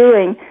were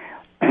doing,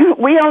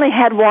 we only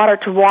had water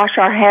to wash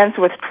our hands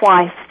with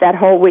twice that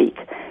whole week.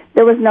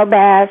 There was no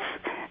bath,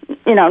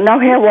 no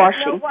hair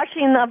washing. No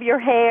washing of your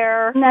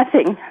hair.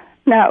 Nothing,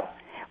 no.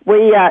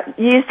 We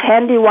used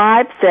handy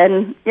wipes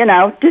and,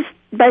 just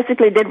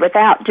basically did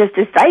without, just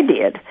as they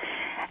did.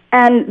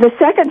 And the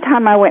second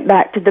time I went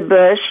back to the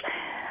bush,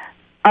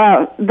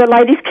 the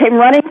ladies came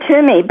running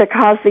to me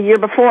because the year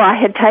before I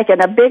had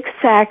taken a big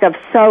sack of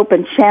soap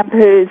and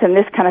shampoos and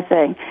this kind of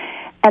thing.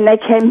 And they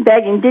came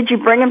begging, "Did you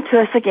bring them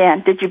to us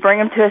again? Did you bring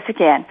them to us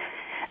again?"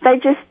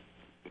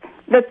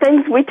 The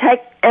things we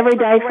take every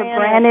day for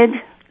granted,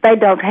 they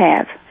don't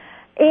have.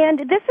 And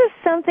this is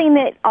something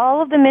that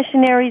all of the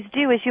missionaries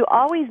do, is you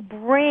always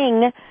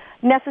bring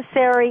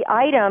necessary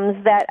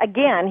items that,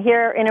 again,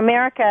 here in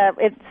America,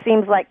 it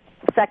seems like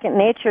second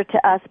nature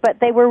to us, but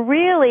they were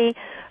really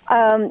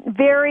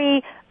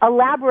very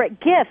elaborate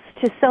gifts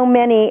to so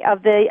many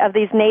of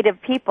these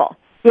native people.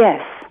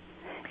 Yes.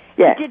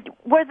 Yes.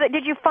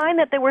 Did you find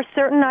that there were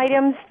certain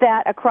items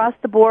that across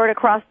the board,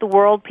 across the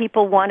world,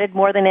 people wanted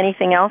more than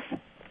anything else?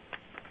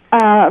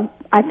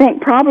 I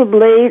think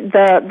probably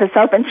the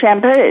soap and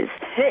shampoos.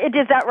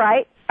 Is that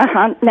right?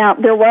 Uh-huh. Now,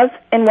 there was,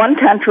 in one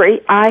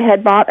country, I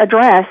had bought a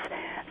dress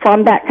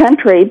from that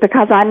country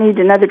because I needed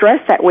another dress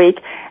that week,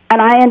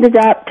 and I ended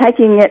up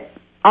taking it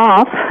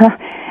off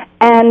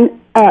and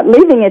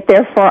leaving it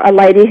there for a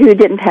lady who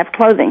didn't have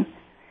clothing.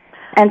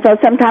 And so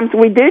sometimes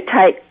we do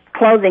take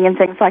clothing and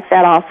things like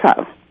that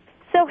also.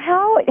 So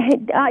how,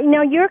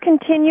 you're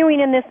continuing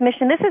in this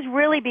mission. This has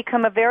really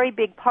become a very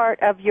big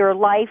part of your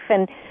life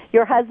and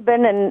your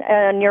husband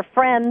and your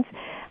friends.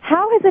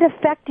 How has it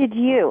affected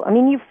you? I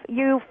mean,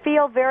 you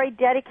feel very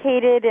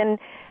dedicated, and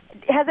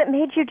has it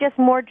made you just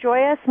more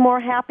joyous, more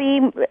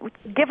happy?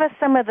 Give us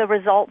some of the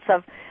results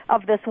of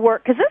this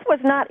work, because this was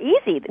not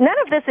easy. None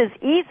of this is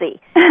easy.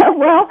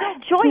 Well,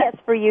 it's joyous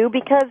for you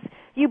because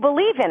you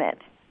believe in it.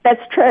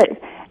 That's true.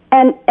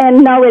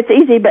 And no, it's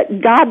easy,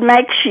 but God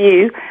makes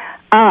you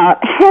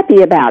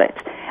happy about it.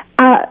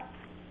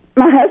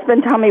 My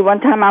husband told me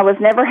one time I was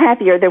never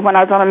happier than when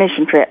I was on a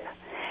mission trip.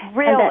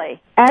 Really?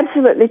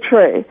 Absolutely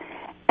true.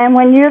 And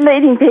when you're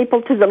leading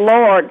people to the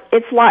Lord,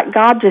 it's like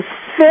God just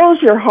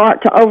fills your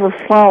heart to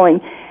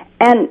overflowing,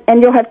 and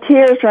you'll have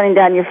tears running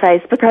down your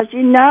face because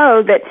you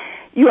know that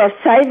you are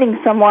saving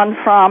someone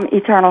from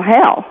eternal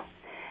hell.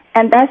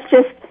 And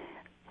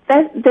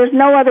there's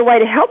no other way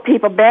to help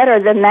people better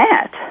than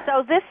that.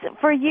 So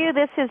for you,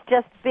 this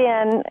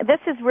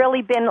has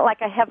really been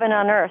like a heaven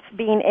on earth,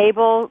 being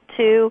able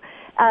to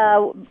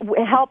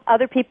help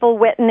other people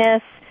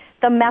witness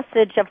the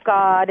message of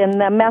God and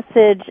the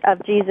message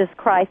of Jesus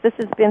Christ. This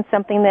has been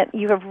something that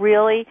you have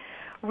really,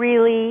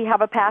 really have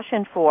a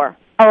passion for.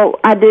 Oh,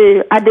 I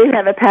do. I do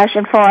have a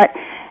passion for it.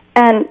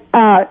 And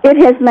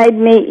it has made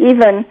me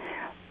even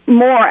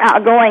more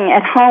outgoing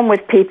at home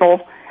with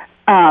people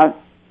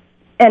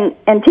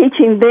and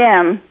teaching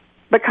them,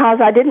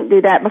 because I didn't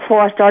do that before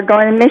I started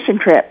going on mission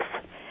trips.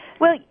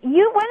 Well,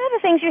 one of the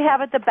things you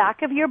have at the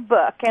back of your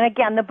book, and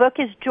again, the book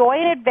is Joy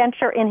and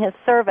Adventure in His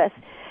Service,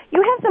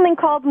 you have something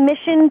called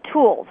Mission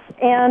Tools,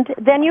 and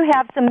then you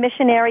have some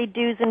missionary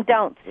do's and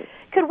don'ts.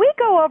 Could we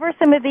go over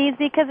some of these?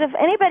 Because if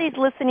anybody's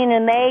listening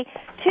and they,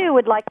 too,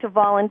 would like to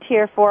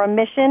volunteer for a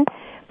mission,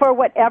 for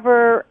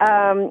whatever,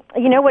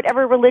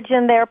 whatever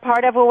religion they're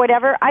part of or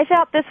whatever, I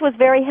felt this was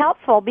very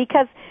helpful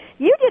because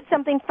you did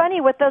something funny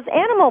with those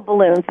animal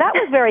balloons. That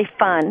was very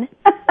fun.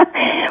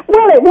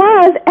 Well, it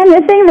was, and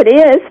the thing of it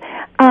is,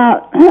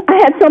 I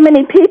had so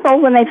many people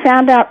when they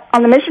found out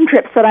on the mission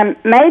trips that I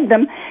made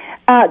them,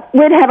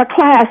 we'd have a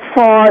class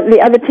for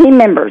the other team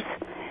members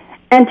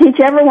and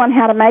teach everyone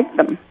how to make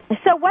them.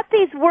 So what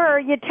these were,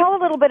 you tell a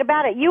little bit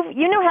about it. You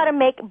know how to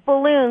make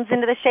balloons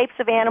into the shapes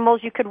of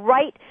animals. You could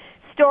write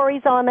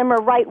stories on them or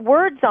write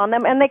words on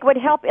them, and they would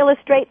help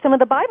illustrate some of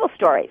the Bible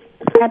stories.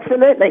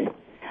 Absolutely.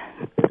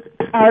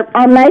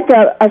 Or make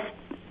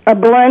a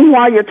balloon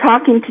while you're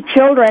talking to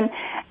children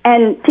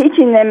and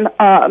teaching them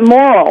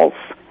morals,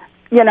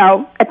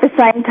 at the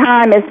same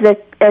time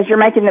as you're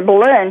making the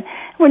balloon.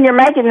 When you're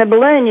making the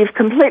balloon, you've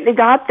completely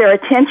got their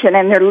attention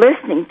and they're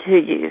listening to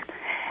you.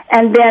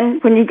 And then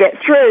when you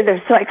get through,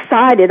 they're so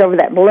excited over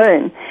that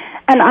balloon.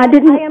 And I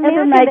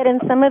imagine that in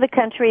some of the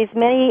countries,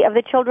 many of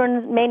the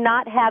children may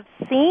not have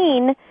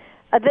seen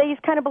these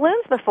kind of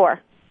balloons before.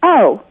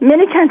 Oh,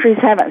 many countries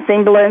haven't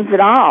seen balloons at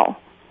all.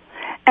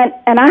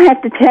 And I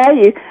have to tell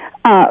you,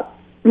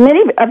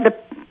 many of the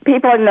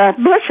people in the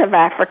bush of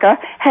Africa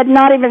had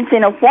not even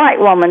seen a white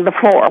woman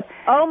before.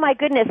 Oh, my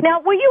goodness.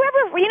 Now, were you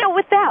ever,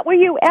 were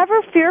you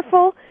ever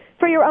fearful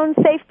for your own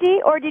safety,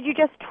 or did you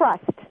just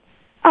trust?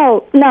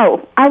 Oh,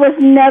 no. I was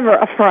never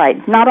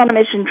afraid, not on a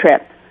mission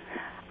trip.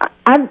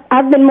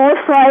 I've been more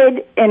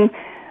afraid in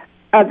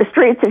the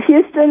streets of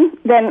Houston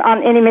than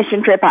on any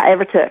mission trip I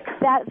ever took.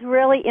 That's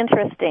really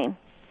interesting.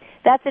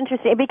 That's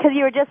interesting because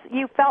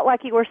you felt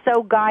like you were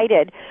so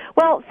guided.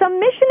 Well, some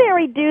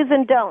missionary do's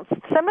and don'ts.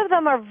 Some of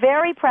them are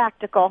very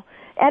practical,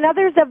 and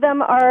others of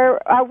them are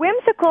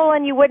whimsical,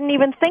 and you wouldn't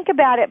even think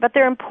about it, but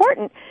they're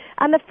important.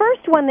 And the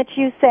first one that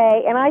you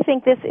say, and I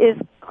think this is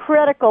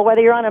critical,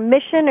 whether you're on a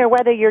mission or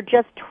whether you're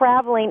just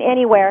traveling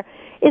anywhere,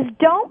 is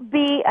don't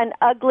be an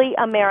ugly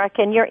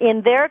American. You're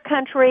in their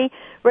country,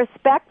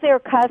 respect their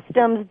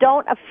customs,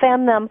 don't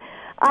offend them.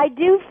 I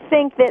do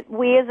think that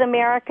we as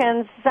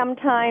Americans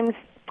sometimes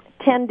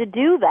tend to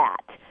do that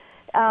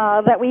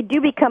we do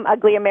become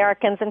ugly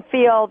Americans and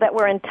feel that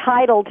we're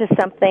entitled to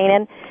something,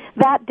 and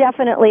that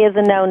definitely is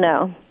a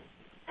no-no.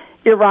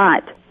 You're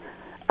right.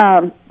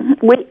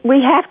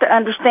 We have to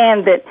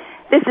understand that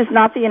this is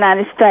not the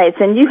United States,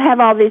 and you have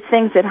all these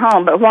things at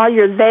home, but while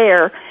you're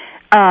there,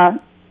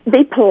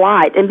 be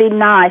polite and be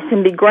nice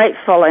and be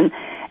grateful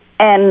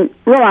and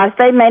realize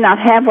they may not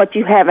have what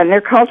you have and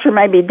their culture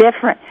may be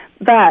different,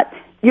 but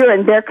you're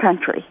in their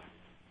country.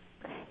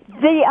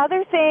 The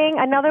other thing,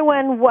 another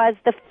one was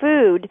the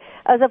food.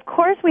 As of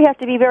course we have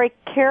to be very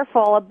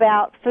careful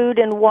about food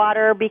and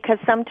water because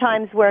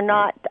sometimes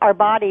our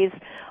bodies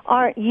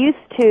aren't used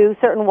to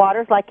certain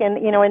waters, like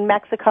in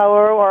Mexico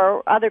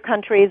or other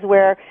countries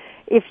where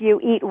if you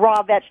eat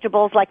raw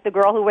vegetables, like the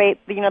girl who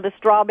ate the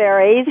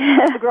strawberries,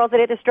 the girls that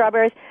ate the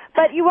strawberries.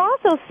 But you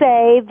also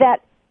say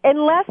that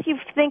unless you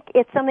think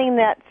it's something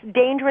that's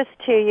dangerous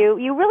to you,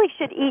 you really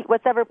should eat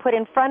what's ever put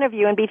in front of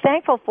you and be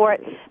thankful for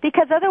it,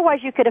 because otherwise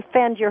you could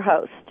offend your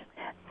host.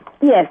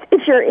 Yes,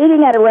 if you're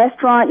eating at a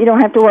restaurant, you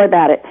don't have to worry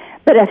about it.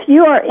 But if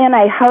you are in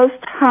a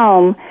host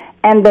home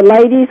and the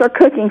ladies are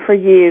cooking for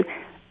you,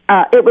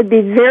 it would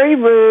be very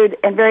rude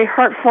and very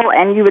hurtful,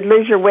 and you would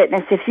lose your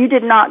witness if you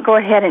did not go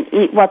ahead and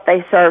eat what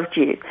they served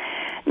you.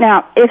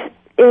 Now, if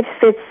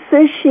it's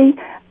sushi,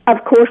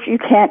 of course you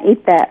can't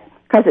eat that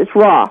because it's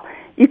raw.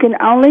 You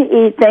can only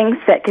eat things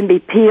that can be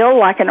peeled,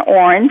 like an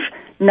orange,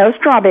 no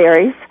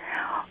strawberries,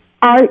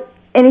 or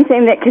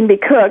anything that can be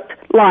cooked,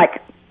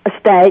 like a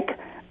steak,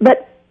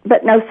 but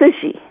no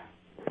sushi.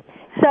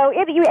 So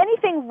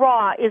anything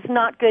raw is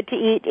not good to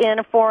eat in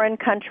a foreign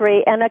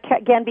country. And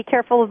again, be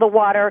careful of the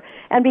water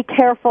and be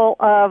careful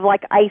of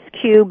like ice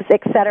cubes,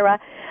 etc.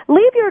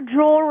 Leave your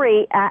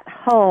jewelry at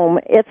home.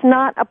 It's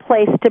not a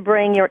place to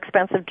bring your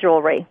expensive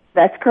jewelry.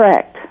 That's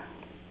correct.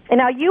 And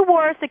now you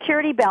wore a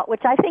security belt,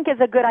 which I think is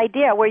a good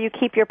idea, where you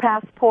keep your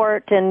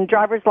passport and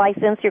driver's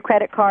license, your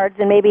credit cards,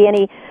 and maybe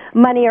any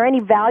money or any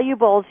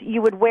valuables.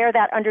 You would wear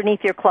that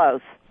underneath your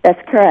clothes.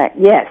 That's correct.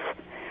 Yes.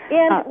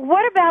 And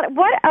what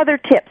other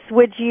tips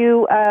would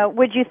you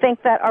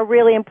think that are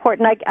really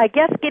important? I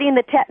guess getting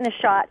the tetanus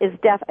shot is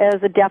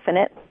a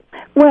definite.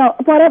 Well,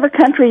 whatever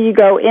country you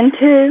go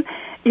into,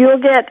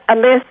 you'll get a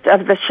list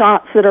of the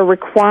shots that are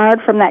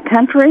required from that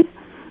country,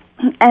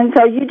 and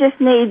so you just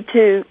need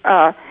to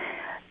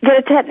get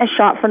a tetanus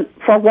shot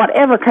for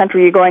whatever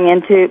country you're going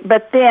into.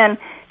 But then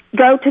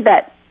go to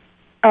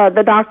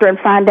the doctor and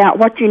find out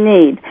what you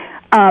need.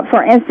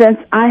 For instance,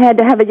 I had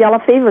to have a yellow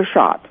fever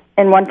shot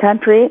in one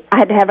country. I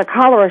had to have a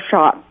cholera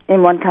shot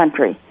in one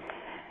country.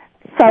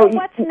 So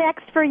what's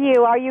next for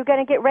you? Are you going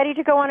to get ready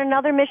to go on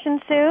another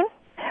mission soon?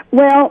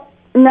 Well,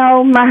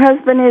 no, my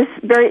husband is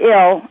very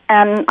ill,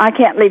 and I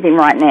can't leave him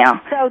right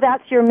now. So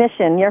that's your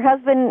mission. Your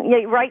husband,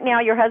 right now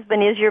your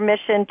husband is your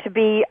mission to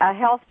be a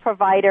health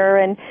provider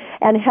and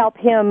help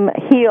him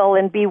heal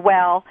and be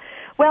well.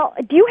 Well,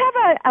 do you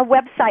have a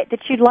website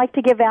that you'd like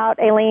to give out,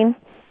 Aileen?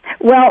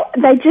 Well,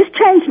 they just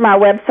changed my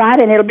website,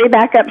 and it'll be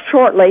back up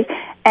shortly,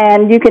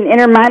 and you can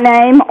enter my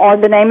name or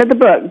the name of the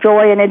book,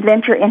 Joy and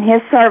Adventure in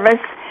His Service,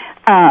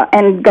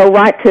 and go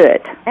right to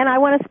it. And I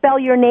want to spell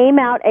your name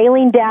out,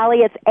 Aileen Dalley.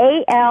 It's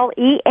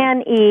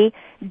ALENEDALLEY.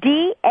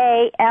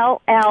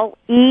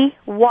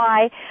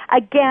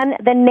 Again,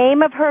 the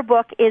name of her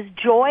book is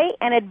Joy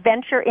and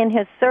Adventure in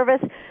His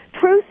Service,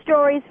 True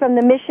Stories from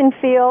the Mission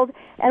Field.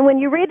 And when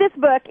you read this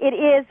book, it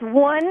is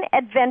one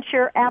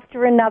adventure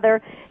after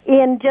another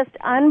in just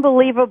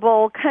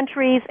unbelievable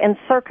countries and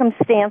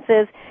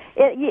circumstances.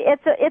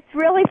 It's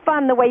really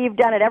fun the way you've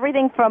done it.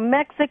 Everything from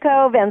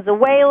Mexico,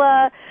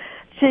 Venezuela,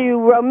 to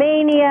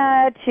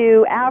Romania,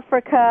 to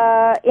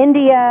Africa,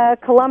 India,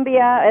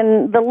 Colombia,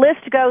 and the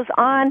list goes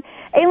on.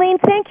 Aileen,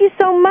 thank you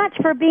so much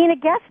for being a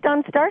guest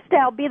on Star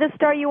Style, Be the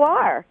Star You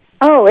Are.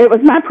 Oh, it was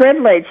my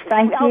privilege.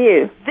 Thank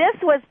you. This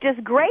was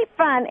just great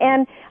fun,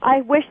 and I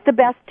wish the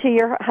best to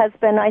your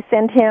husband. I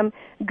send him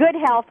good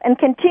health, and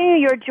continue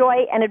your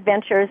joy and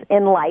adventures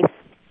in life.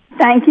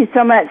 Thank you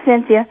so much,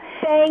 Cynthia.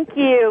 Thank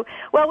you.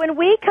 Well, when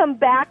we come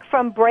back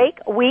from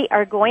break, we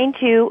are going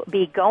to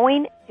be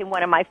going to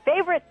one of my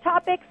favorite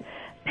topics,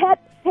 pet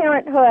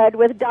parenthood,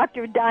 with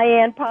Dr.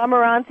 Diane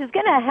Pomerantz, who's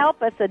going to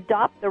help us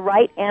adopt the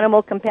right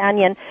animal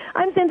companion.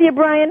 I'm Cynthia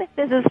Bryan.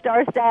 This is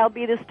Star Style,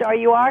 Be the Star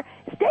You Are.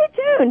 Stay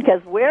tuned,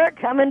 because we're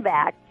coming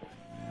back.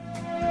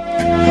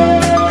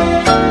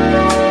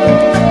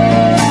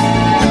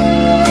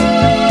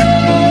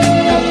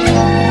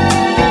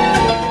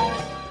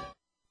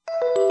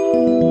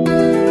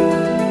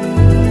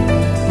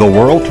 The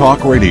World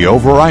Talk Radio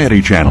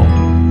Variety Channel.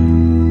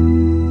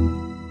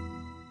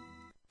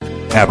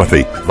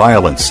 Apathy,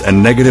 violence,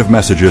 and negative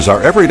messages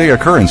are everyday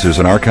occurrences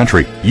in our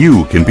country.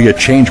 You can be a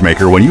change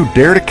maker when you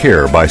dare to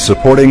care by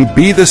supporting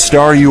Be the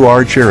Star You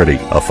Are charity,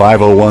 a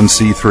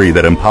 501c3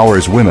 that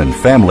empowers women,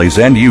 families,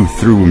 and youth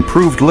through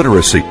improved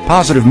literacy,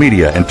 positive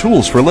media, and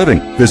tools for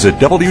living. Visit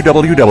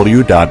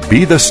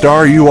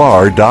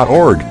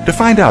www.bethestarur.org to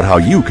find out how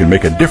you can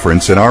make a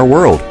difference in our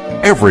world.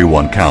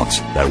 Everyone counts.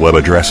 That web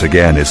address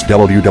again is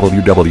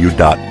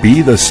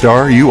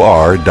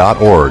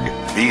www.bethestarur.org.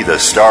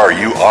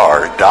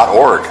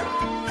 bethestarur.org.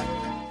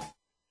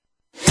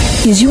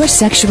 Is your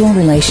sexual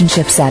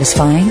relationship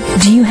satisfying?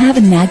 Do you have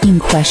a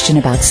nagging question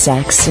about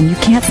sex and you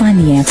can't find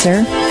the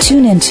answer?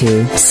 Tune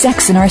into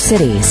Sex in Our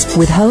Cities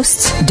with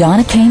hosts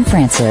Donna Kane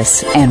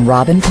Francis and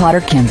Robin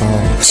Potter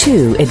Kimball.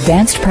 Two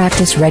advanced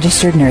practice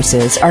registered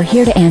nurses are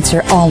here to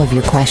answer all of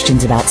your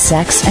questions about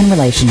sex and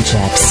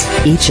relationships.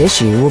 Each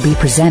issue will be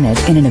presented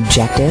in an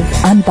objective,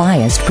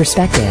 unbiased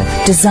perspective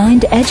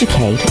designed to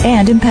educate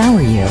and empower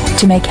you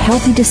to make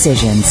healthy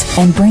decisions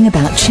and bring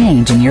about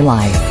change in your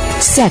life.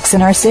 Sex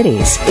in Our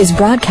Cities is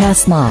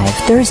broadcast live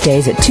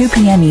Thursdays at 2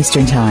 p.m.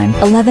 Eastern Time,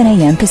 11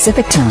 a.m.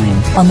 Pacific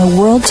Time on the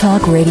World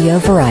Talk Radio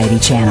Variety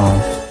Channel.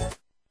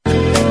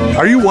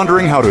 Are you you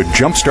wondering how to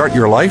jumpstart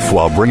your life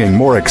while bringing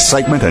more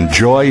excitement and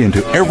joy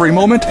into every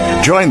moment?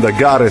 Join the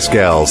Goddess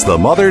Gals, the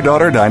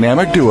mother-daughter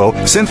dynamic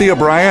duo, Cynthia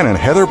Bryan and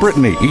Heather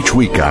Brittany, each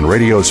week on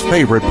radio's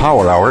favorite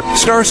power hour,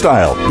 Star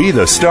Style. Be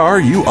the star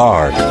you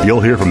are.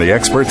 You'll hear from the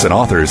experts and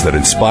authors that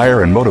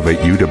inspire and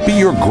motivate you to be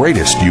your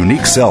greatest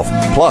unique self.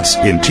 Plus,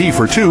 in Tea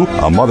for Two,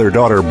 a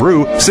mother-daughter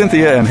brew,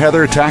 Cynthia and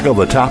Heather tackle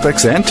the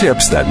topics and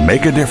tips that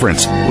make a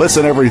difference.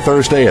 Listen every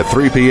Thursday at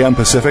 3 p.m.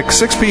 Pacific,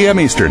 6 p.m.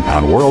 Eastern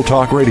on World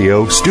Talk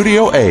Radio,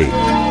 Studio A.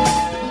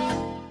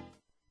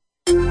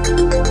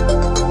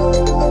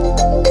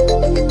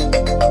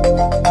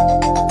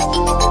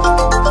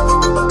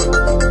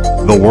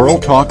 The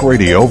World Talk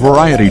Radio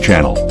Variety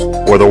Channel,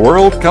 where the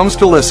world comes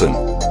to listen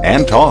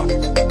and talk.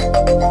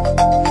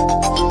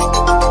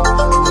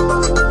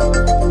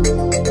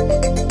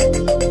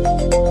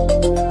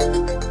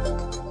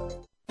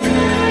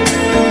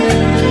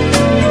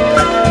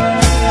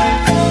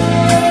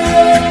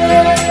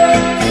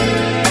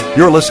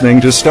 You're listening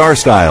to Star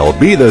Style,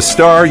 Be the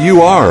Star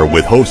You Are,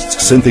 with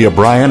hosts Cynthia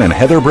Bryan and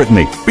Heather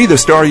Brittany. Be the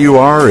Star You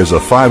Are is a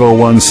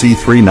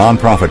 501c3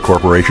 nonprofit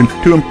corporation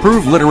to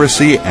improve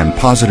literacy and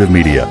positive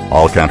media.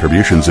 All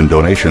contributions and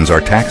donations are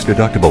tax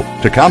deductible.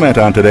 To comment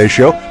on today's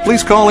show,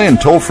 please call in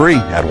toll-free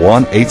at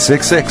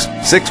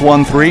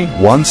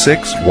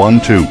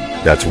 1-866-613-1612.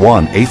 That's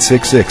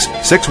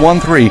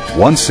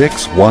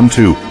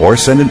 1-866-613-1612. Or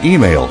send an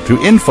email to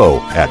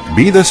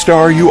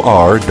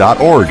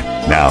info@bethestaryouare.org.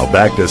 Now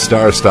back to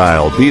Star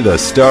Style, Be the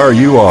Star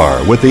You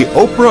Are, with the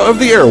Oprah of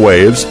the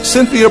airwaves,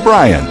 Cynthia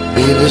Bryan.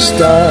 Be the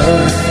star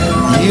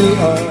you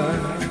are.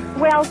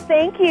 Well,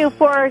 thank you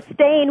for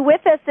staying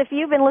with us. If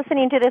you've been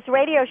listening to this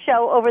radio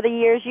show over the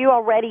years, you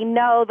already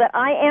know that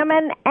I am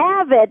an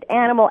avid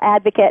animal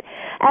advocate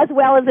as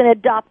well as an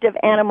adoptive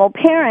animal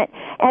parent.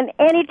 And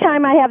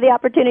anytime I have the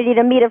opportunity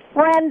to meet a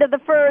friend of the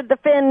furred, the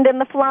finned, and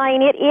the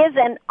flying, it is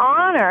an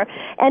honor.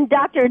 And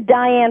Dr.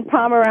 Diane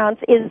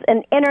Pomerantz is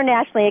an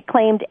internationally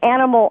acclaimed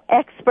animal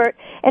expert,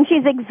 and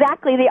she's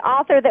exactly the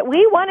author that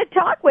we want to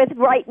talk with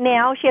right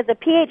now. She has a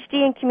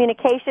PhD in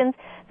communications,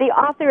 the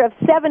author of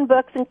 7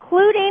 books,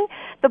 including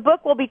the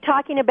book we'll be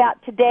talking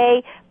about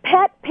today,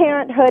 Pet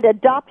Parenthood,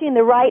 Adopting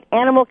the Right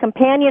Animal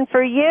Companion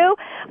for You.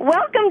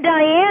 Welcome,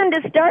 Diane,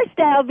 to Star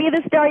Style, Be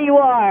the Star You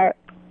Are.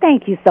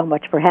 Thank you so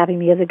much for having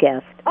me as a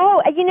guest.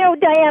 Oh, you know,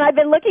 Diane, I've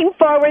been looking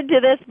forward to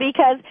this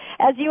because,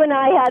 as you and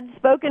I had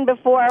spoken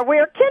before,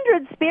 we're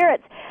kindred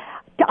spirits.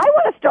 I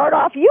want to start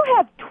off. You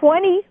have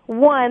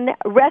 21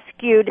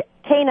 rescued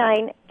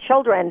canine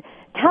children.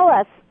 Tell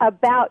us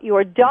about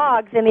your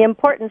dogs and the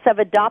importance of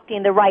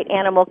adopting the right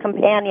animal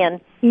companion.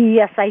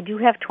 Yes, I do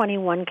have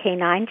 21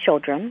 canine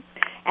children,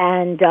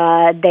 and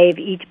they've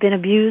each been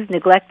abused,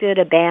 neglected,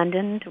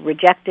 abandoned,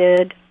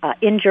 rejected,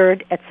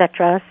 injured,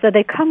 etc. So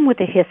they come with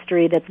a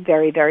history that's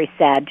very, very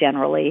sad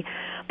generally.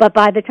 But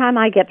by the time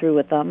I get through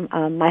with them,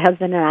 my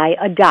husband and I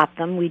adopt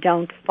them. We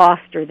don't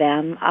foster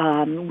them.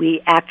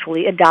 We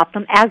actually adopt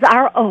them as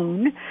our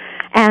own,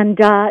 and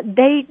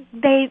they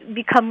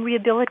become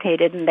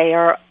rehabilitated, and they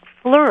are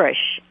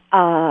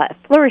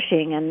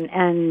flourishing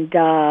and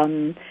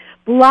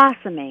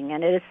blossoming,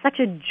 and it is such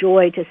a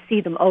joy to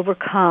see them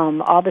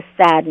overcome all the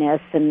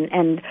sadness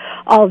and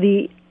all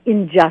the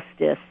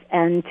injustice,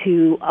 and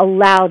to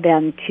allow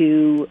them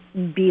to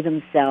be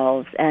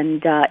themselves.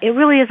 And it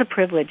really is a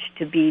privilege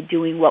to be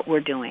doing what we're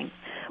doing.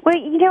 Well,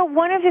 you know,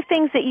 one of the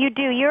things that you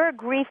do, you're a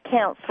grief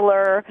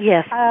counselor.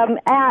 Yes.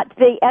 At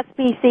the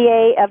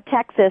SPCA of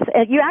Texas.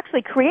 You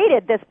actually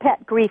created this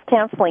pet grief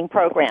counseling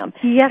program.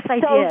 Yes, I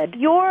did. So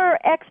your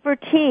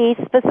expertise,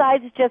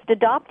 besides just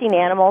adopting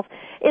animals,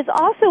 is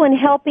also in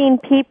helping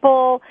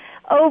people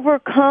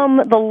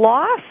overcome the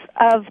loss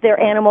of their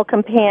animal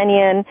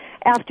companion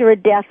after a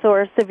death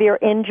or a severe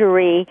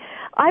injury.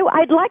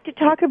 I'd like to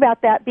talk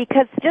about that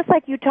because just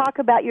like you talk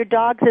about your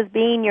dogs as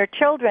being your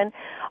children,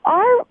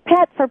 our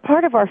pets are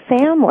part of our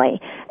family,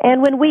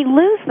 and when we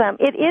lose them,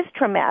 it is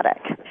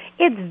traumatic.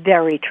 It's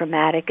very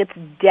traumatic. It's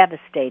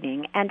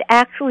devastating. And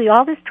actually,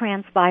 all this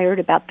transpired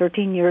about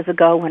 13 years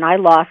ago when I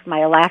lost my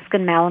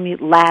Alaskan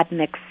Malamute lab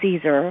mix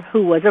Caesar,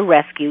 who was a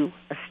rescue,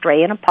 a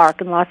stray in a park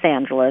in Los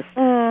Angeles,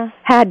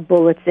 had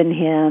bullets in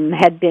him,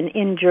 had been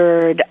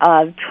injured,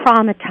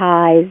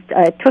 traumatized.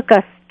 It took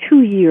us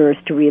 2 years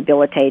to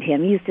rehabilitate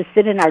him. He used to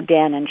sit in our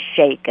den and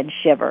shake and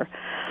shiver.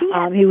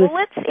 He was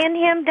bullets in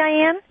him,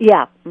 Diane?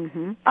 Yeah.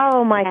 Mm-hmm.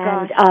 Oh my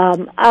gosh.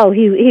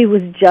 He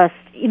was just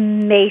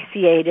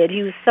emaciated.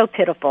 He was so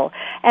pitiful.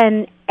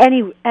 And at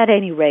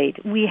any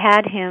rate, we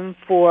had him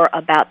for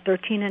about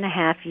 13 and a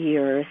half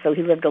years, so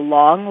he lived a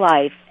long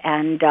life,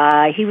 and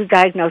he was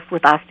diagnosed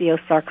with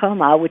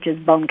osteosarcoma, which is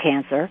bone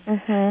cancer,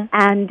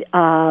 and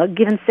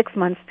given 6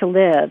 months to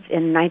live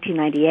in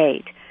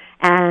 1998.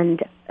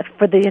 And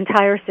for the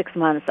entire 6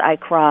 months, I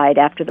cried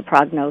after the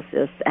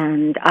prognosis,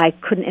 and I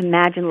couldn't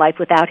imagine life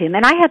without him.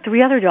 And I had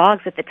 3 other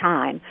dogs at the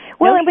time.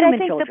 Well, but I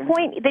think the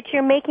point that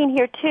you're making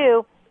here,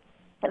 too,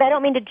 and I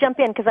don't mean to jump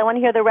in because I want to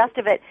hear the rest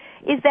of it,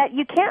 is that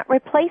you can't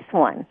replace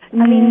one.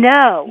 I mean,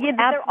 no,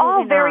 they're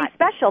all very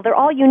special. They're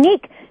all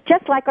unique,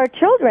 just like our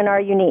children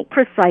are unique.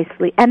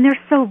 Precisely. And they're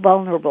so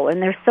vulnerable,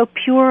 and they're so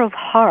pure of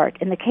heart.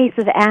 In the case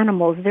of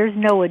animals, there's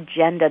no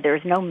agenda,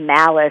 there's no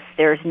malice,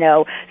 there's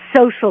no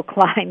social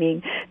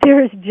climbing.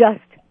 There is just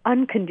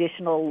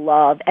unconditional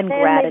love and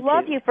gratitude. And they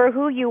love you for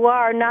who you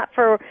are, not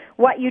for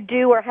what you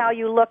do or how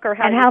you look or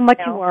how much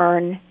you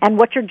earn and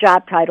what your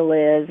job title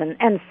is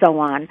and so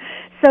on.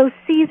 So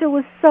Caesar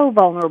was so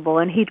vulnerable,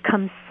 and he'd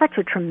come such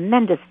a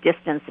tremendous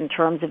distance in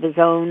terms of his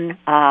own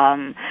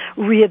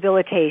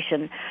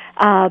rehabilitation.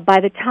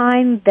 By the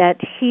time that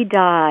he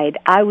died,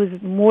 I was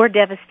more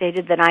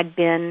devastated than I'd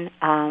been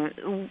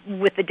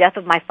with the death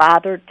of my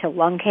father to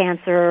lung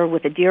cancer,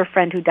 with a dear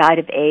friend who died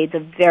of AIDS, a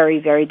very,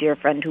 very dear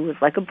friend who was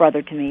like a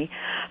brother to me,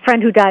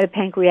 friend who died of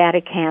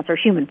pancreatic cancer,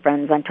 human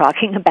friends I'm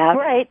talking about,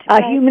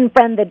 a human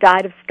friend that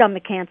died of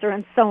stomach cancer,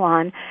 and so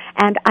on.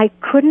 And I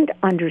couldn't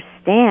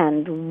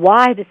understand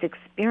why this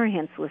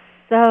experience was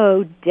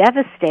so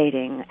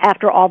devastating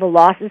after all the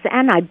losses.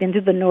 And I'd been to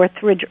the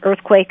Northridge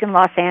earthquake in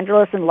Los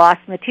Angeles and lost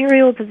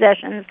material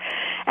possessions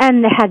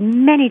and had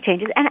many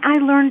changes. And I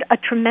learned a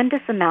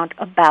tremendous amount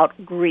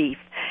about grief.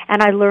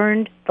 And I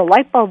learned the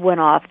light bulb went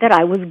off that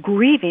I was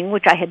grieving,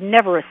 which I had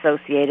never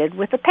associated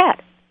with a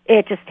pet.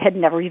 It just had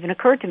never even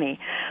occurred to me.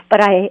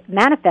 But I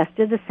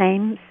manifested the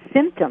same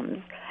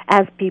symptoms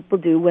as people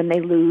do when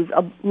they lose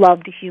a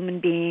loved human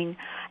being.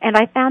 And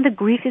I found that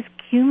grief is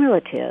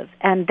cumulative,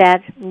 and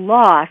that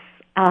loss,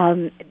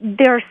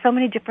 there are so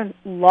many different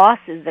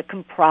losses that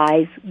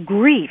comprise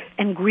grief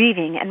and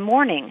grieving and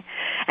mourning.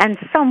 And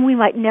some we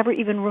might never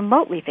even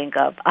remotely think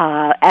of,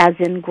 as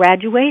in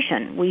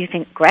graduation. Well, you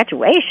think,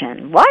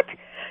 graduation? What?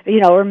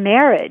 Or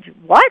marriage.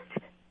 What?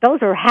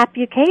 Those are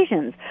happy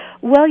occasions.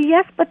 Well,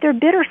 yes, but they're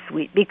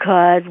bittersweet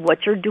because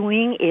what you're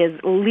doing is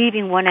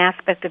leaving one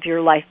aspect of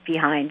your life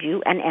behind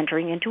you and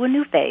entering into a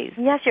new phase.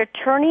 Yes, you're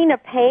turning a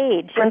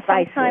page, Precisely.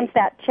 And sometimes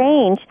that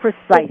change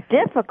is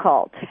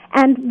difficult.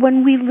 And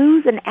when we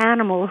lose an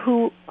animal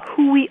who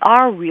we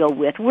are real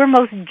with, we're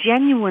most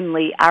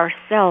genuinely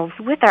ourselves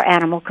with our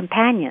animal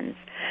companions.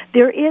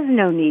 There is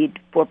no need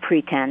for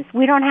pretense.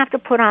 We don't have to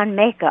put on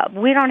makeup.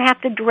 We don't have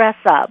to dress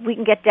up. We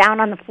can get down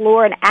on the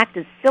floor and act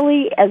as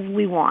silly as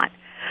we want.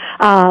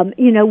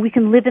 We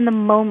can live in the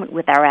moment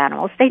with our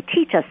animals. They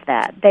teach us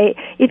that.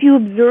 If you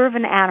observe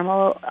an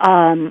animal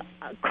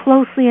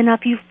closely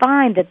enough, you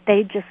find that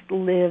they just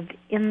live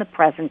in the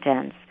present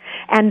tense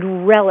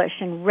and relish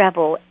and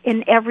revel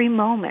in every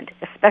moment,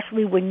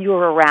 especially when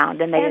you're around.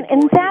 And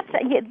that's,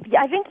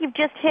 I think you've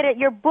just hit it.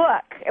 Your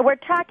book. We're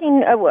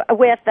talking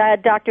with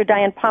Dr.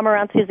 Diane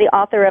Pomerantz, who's the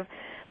author of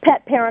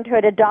Pet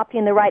Parenthood,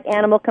 Adopting the Right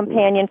Animal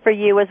Companion for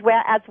You, as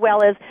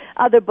well as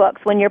other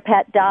books, When Your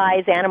Pet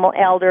Dies, Animal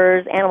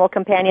Elders, Animal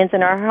Companions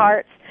in Our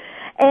Hearts.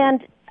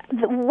 And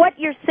what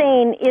you're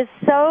saying is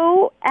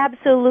so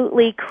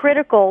absolutely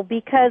critical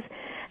because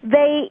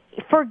they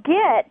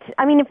forget.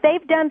 I mean, if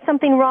they've done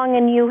something wrong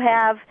and you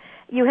have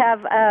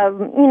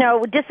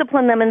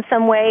disciplined them in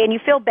some way and you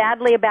feel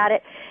badly about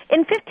it,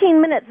 in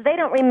 15 minutes they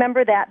don't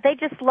remember that. They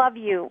just love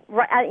you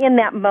in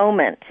that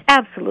moment.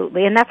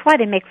 Absolutely, and that's why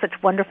they make such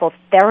wonderful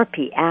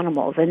therapy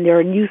animals, and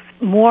they're in use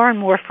more and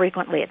more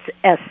frequently. It's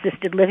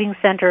assisted living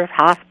centers,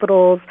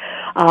 hospitals,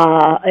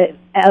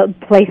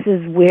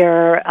 places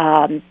where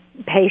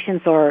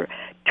patients are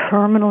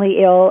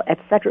terminally ill,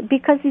 etc.,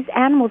 because these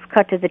animals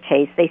cut to the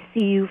chase. They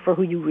see you for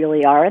who you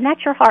really are, and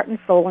that's your heart and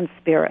soul and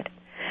spirit.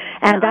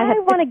 And I have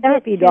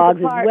therapy dogs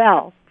as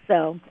well.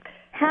 So,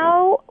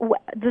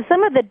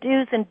 some of the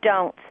do's and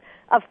don'ts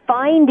of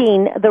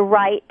finding the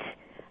right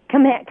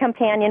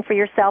companion for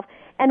yourself,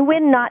 and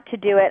when not to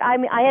do it.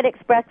 I had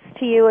expressed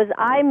to you as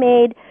I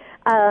made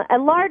a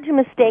large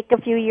mistake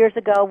a few years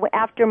ago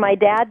after my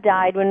dad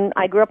died, when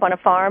I grew up on a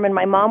farm and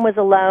my mom was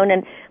alone,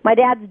 and my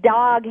dad's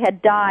dog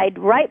had died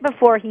right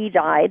before he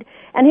died.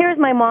 And here's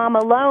my mom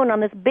alone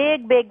on this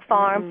big, big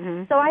farm.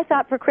 Mm-hmm. So I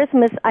thought for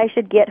Christmas I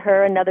should get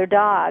her another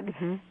dog.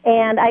 Mm-hmm.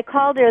 And I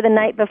called her the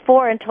night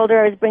before and told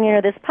her I was bringing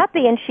her this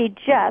puppy, and she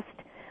just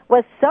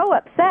was so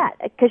upset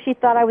because she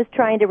thought I was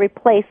trying to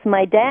replace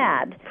my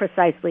dad.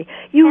 Precisely.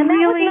 That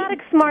was not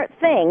a smart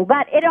thing,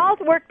 but it all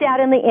worked out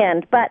in the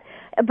end. But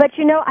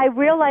I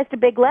realized a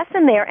big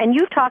lesson there, and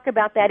you talk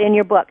about that in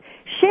your book.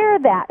 Share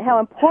that, how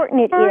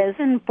important it is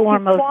and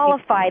foremost, to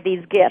qualify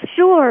these gifts.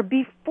 Sure,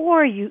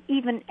 before you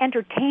even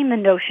entertain the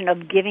notion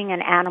of giving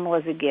an animal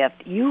as a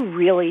gift, you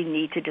really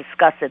need to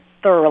discuss it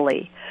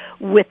thoroughly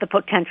with the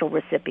potential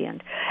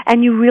recipient.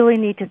 And you really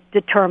need to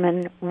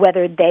determine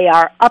whether they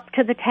are up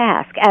to the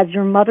task, as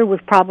your mother was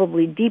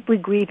probably deeply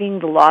grieving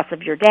the loss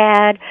of your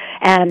dad,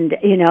 and,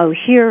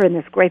 here in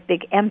this great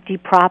big empty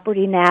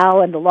property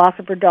now, and the loss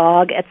of her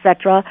dog,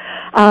 etc.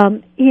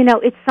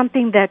 It's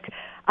something that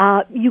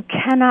you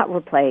cannot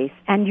replace,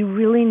 and you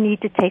really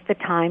need to take the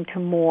time to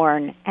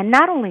mourn, and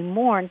not only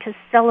mourn, to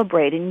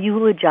celebrate and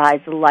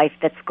eulogize the life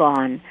that's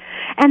gone.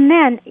 And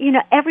then,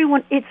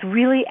 it's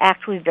really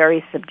actually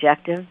very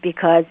subjective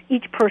because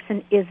each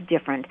person is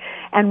different.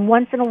 And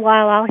once in a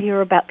while I'll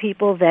hear about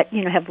people that,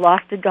 have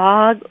lost a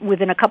dog.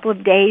 Within a couple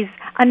of days,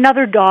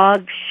 another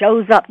dog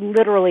shows up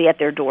literally at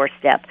their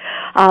doorstep.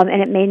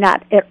 And it may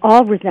not at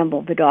all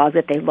resemble the dog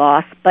that they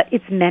lost, but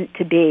it's meant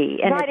to be.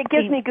 And right, it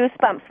gives me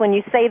goosebumps when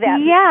you say that.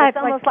 Yeah, it's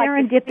almost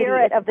like the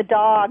spirit of the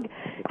dog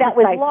that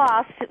was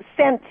lost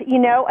sent,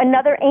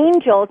 another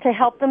angel to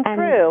help them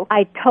through.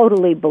 I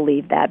totally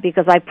believe that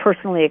because I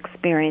personally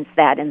experienced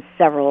that in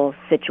several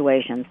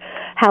situations.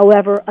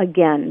 However,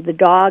 again, the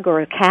dog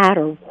or a cat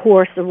or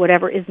horse or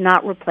whatever is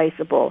not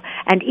replaceable,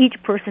 and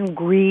each person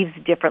grieves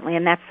differently,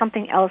 and that's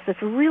something else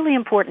that's really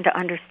important to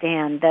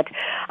understand, that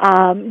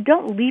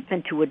don't leap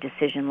into a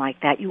decision like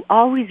that. You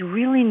always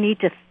really need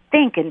to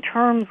think in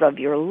terms of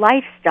your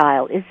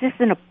lifestyle. Is this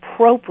an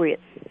appropriate,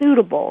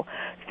 suitable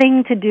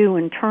thing to do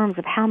in terms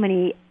of how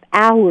many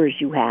hours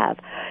you have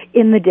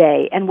in the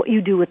day and what you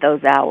do with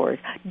those hours?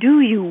 Do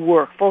you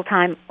work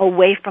full-time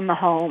away from the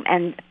home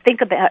and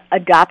think about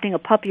adopting a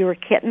puppy or a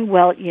kitten?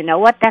 Well, you know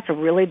what? That's a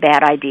really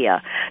bad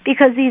idea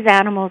because these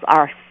animals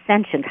are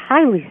sentient,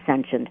 highly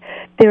sentient.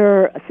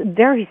 They're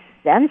very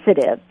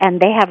sensitive, and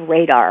they have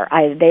radar.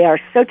 They are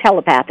so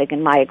telepathic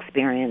in my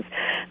experience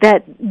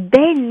that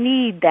they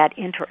need that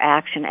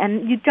interaction,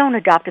 and you don't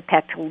adopt a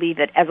pet to leave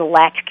it as a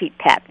latchkey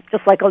pet,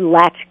 just like a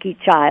latchkey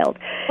child.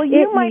 Well,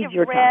 you might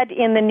have read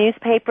in the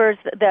newspapers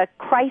the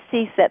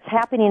crisis that's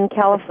happening in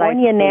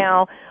California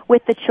now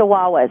with the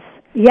Chihuahuas.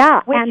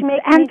 Yeah, which and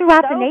makes and me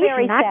throughout so the nation,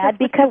 very not sad just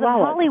because of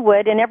Chihuahuas.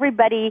 Hollywood and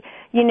everybody,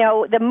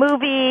 the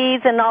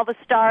movies and all the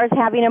stars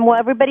having them. Well,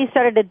 everybody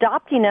started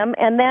adopting them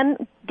and then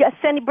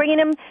bringing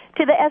them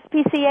to the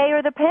SPCA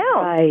or the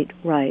pound.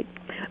 Right.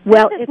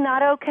 Well, it's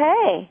not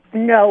okay.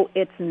 No,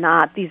 it's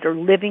not. These are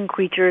living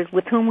creatures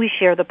with whom we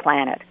share the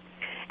planet,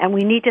 and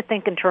we need to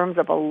think in terms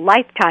of a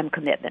lifetime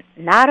commitment,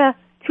 not a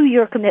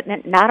 2-year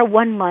commitment, not a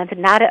 1 month,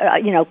 not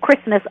a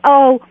Christmas.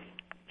 Oh,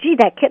 gee,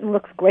 that kitten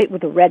looks great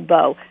with a red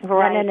bow.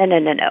 Right.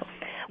 No.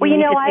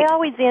 Well, I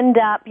always end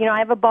up, I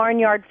have a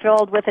barnyard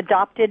filled with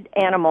adopted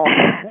animals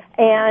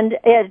and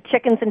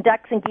chickens and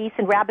ducks and geese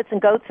and rabbits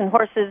and goats and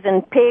horses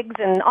and pigs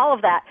and all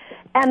of that.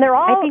 And they're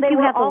all, they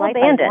were all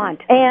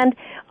abandoned. And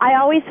I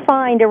always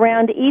find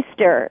around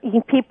Easter,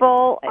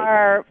 people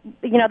are,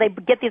 they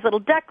get these little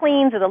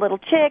ducklings or the little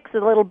chicks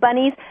or the little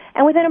bunnies,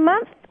 and within a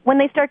month, when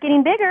they start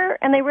getting bigger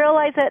and they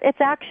realize that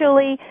it's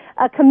actually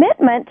a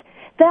commitment,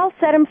 they'll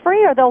set them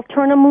free or they'll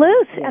turn them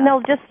loose and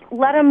they'll just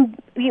let them,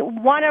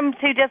 want them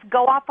to just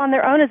go off on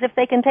their own as if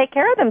they can take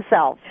care of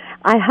themselves.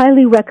 I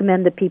highly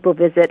recommend that people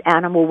visit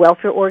animal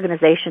welfare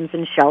organizations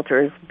and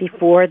shelters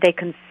before they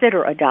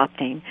consider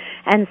adopting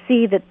and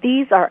see that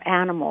these are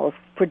animals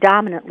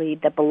predominantly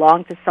that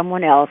belong to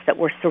someone else that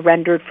were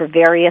surrendered for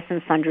various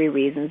and sundry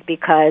reasons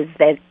because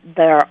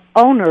their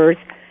owners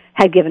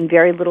had given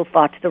very little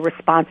thought to the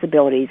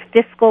responsibilities,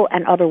 fiscal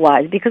and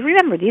otherwise. Because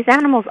remember, these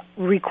animals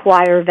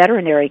require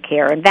veterinary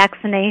care and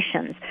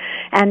vaccinations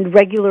and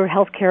regular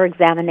health care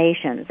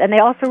examinations. And they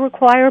also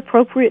require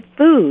appropriate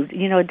food,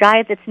 a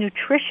diet that's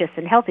nutritious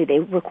and healthy. They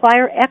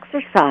require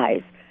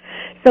exercise.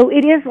 So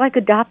it is like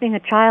adopting a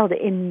child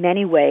in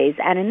many ways.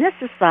 And in this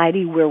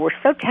society where we're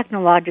so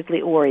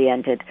technologically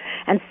oriented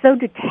and so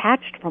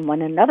detached from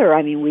one another,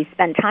 we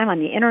spend time on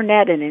the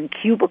internet and in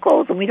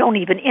cubicles and we don't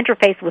even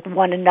interface with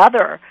one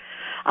another.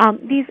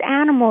 These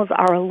animals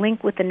are a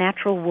link with the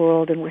natural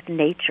world and with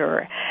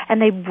nature,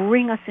 and they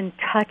bring us in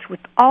touch with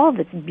all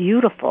that's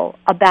beautiful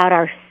about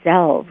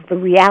ourselves, the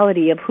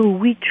reality of who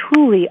we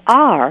truly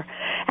are,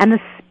 and the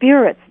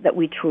spirits that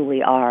we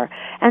truly are.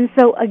 And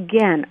so,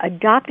 again,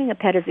 adopting a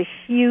pet is a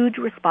huge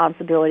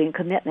responsibility and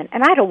commitment.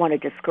 And I don't want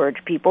to discourage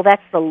people.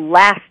 That's the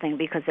last thing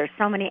because there's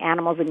so many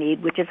animals in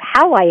need, which is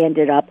how I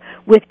ended up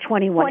with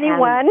 21 animals.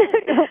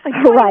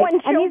 21 right.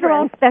 children. And these are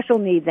all special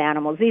needs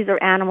animals. These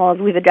are animals,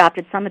 we've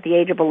adopted some at the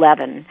age of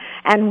 11,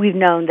 and we've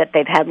known that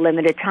they've had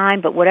limited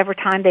time, but whatever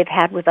time they've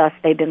had with us,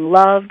 they've been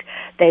loved,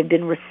 they've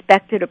been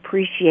respected,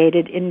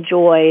 appreciated,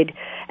 enjoyed,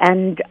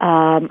 and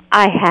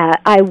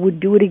I would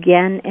do it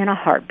again in a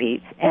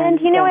heartbeat. And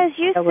as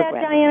you said,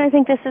 Diane, I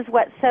think this is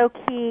what's so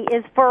key,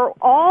 is for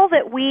all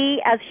that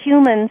we as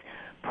humans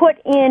put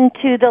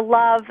into the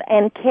love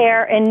and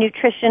care and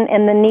nutrition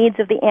and the needs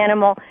of the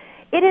animal,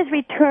 it is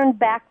returned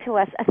back to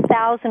us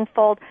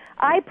 1,000-fold.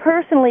 I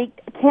personally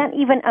can't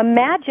even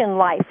imagine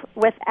life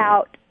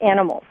without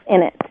animals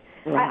in it.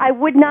 Right. I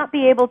would not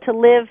be able to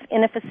live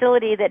in a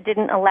facility that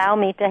didn't allow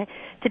me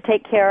to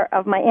take care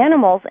of my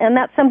animals, and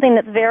that's something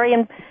that's very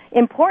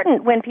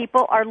important when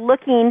people are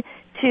looking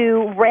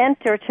to rent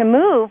or to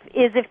move,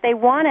 is if they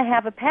want to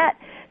have a pet,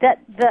 that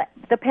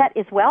the pet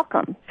is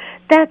welcome.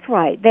 That's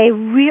right.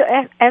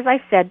 As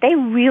I said, they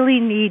really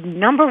need,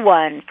 number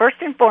one, first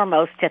and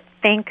foremost, to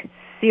think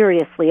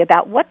seriously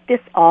about what this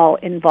all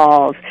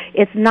involves.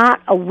 It's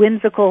not a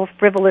whimsical,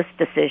 frivolous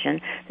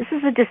decision. This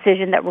is a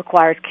decision that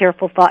requires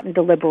careful thought and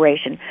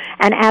deliberation.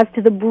 And as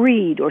to the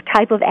breed or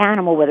type of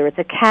animal, whether it's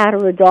a cat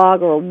or a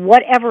dog or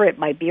whatever it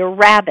might be, a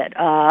rabbit,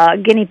 a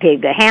guinea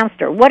pig, a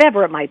hamster,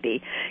 whatever it might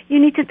be, you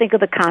need to think of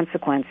the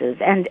consequences.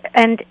 And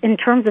in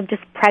terms of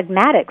just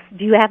pragmatics,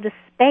 do you have the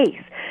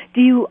space?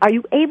 Are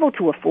you able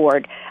to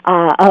afford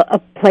a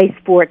place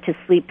for it to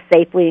sleep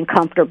safely and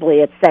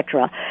comfortably,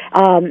 etc.?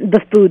 The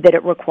food that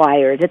it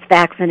requires, its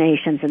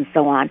vaccinations, and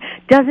so on.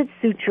 Does it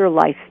suit your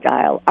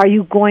lifestyle? Are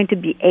you going to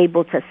be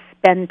able to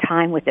spend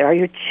time with it? Are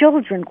your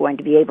children going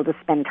to be able to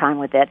spend time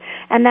with it?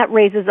 And that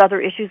raises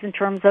other issues in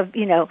terms of,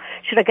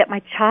 should I get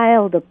my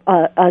child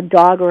a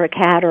dog or a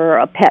cat or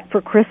a pet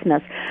for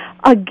Christmas?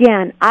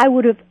 Again, I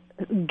would have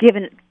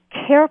given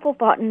careful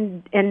thought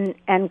and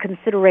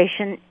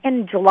consideration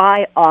in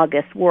July,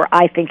 August, were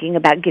I thinking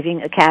about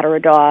giving a cat or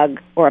a dog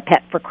or a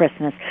pet for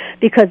Christmas,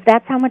 because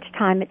that's how much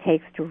time it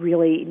takes to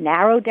really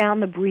narrow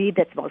down the breed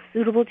that's most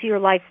suitable to your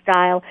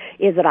lifestyle.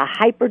 Is it a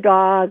hyper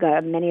dog?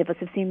 Many of us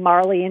have seen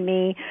Marley and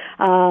Me.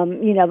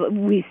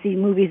 We see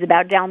movies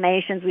about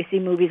Dalmatians. We see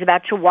movies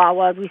about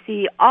Chihuahuas. We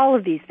see all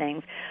of these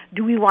things.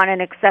 Do we want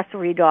an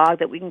accessory dog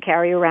that we can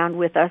carry around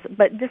with us?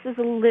 But this is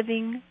a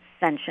living,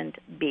 sentient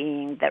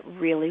being that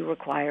really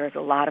requires a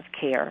lot of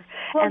care.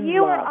 Well, and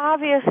you love. are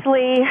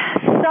obviously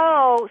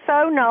so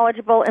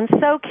knowledgeable and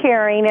so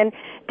caring, and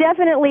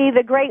definitely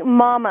the great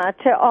mama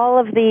to all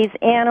of these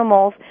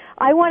animals.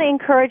 I want to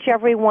encourage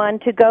everyone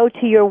to go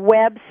to your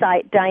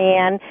website,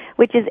 Diane,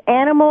 which is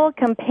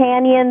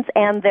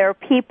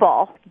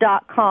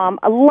animalcompanionsandtheirpeople.com.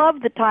 I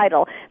love the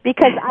title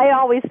because I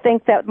always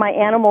think that my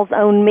animals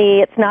own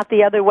me. It's not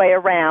the other way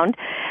around.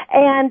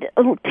 And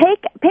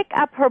pick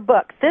up her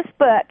book. This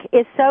book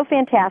is so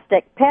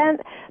fantastic. Pet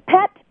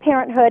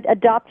Parenthood,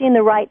 Adopting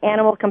the Right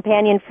Animal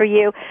Companion for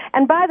You.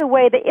 And by the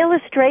way, the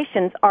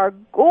illustrations are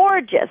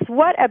gorgeous.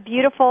 What a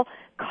beautiful,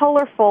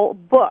 colorful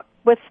book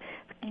with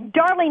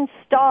darling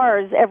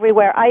stars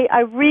everywhere.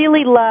 I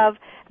really love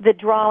the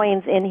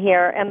drawings in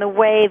here and the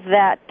way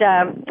that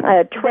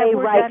Trey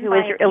Wright, who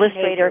is your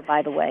illustrator,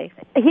 by the way,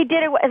 he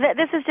did it.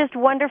 This is just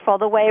wonderful,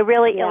 the way it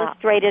really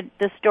illustrated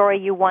the story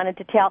you wanted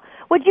to tell.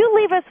 Would you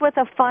leave us with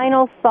a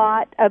final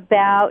thought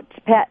about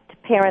pet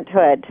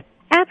parenthood?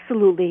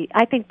 Absolutely.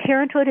 I think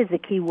parenthood is a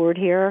key word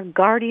here.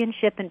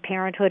 Guardianship and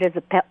parenthood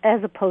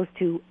as opposed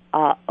to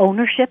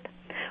ownership.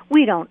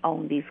 We don't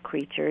own these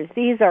creatures.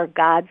 These are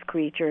God's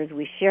creatures.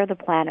 We share the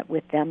planet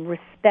with them.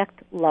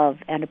 Respect, love,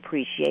 and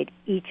appreciate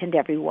each and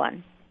every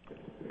one.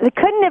 It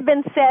couldn't have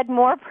been said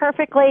more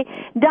perfectly.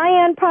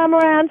 Diane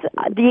Pomerantz,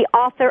 the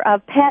author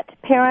of Pet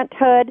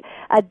Parenthood,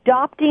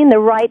 Adopting the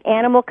Right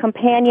Animal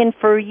Companion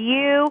for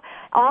You,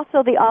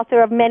 also the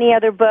author of many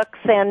other books,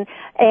 and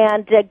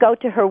go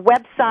to her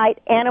website,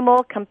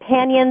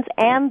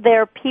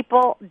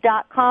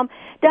 animalcompanionsandtheirpeople.com.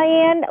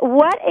 Diane,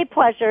 what a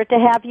pleasure to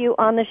have you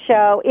on the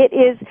show. It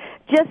is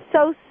just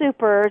so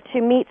super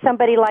to meet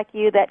somebody like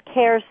you that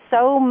cares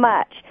so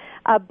much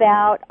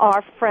about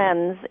our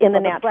friends in the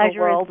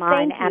natural world.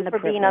 Thank you for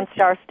being on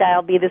Star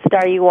Style, Be the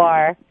Star You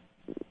Are.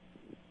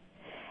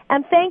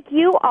 And thank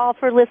you all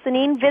for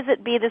listening.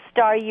 Visit Be the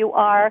Star You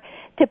Are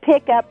to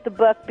pick up the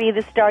book Be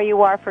the Star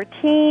You Are for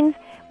teens.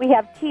 We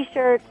have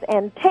T-shirts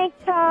and tank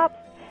tops,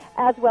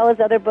 as well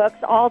as other books,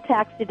 all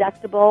tax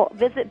deductible.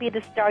 Visit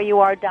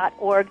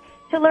BeTheStarYouAre.org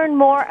to learn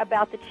more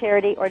about the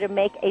charity or to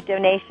make a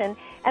donation.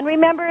 And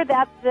remember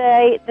that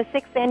the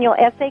 6th annual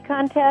essay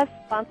contest,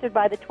 sponsored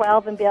by the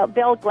 12 and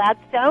Bill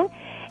Gladstone,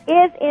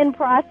 is in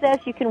process.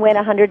 You can win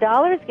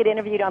 $100, get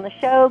interviewed on the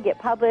show, get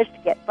published,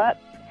 get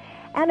books.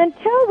 And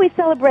until we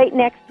celebrate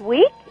next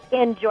week,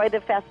 enjoy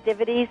the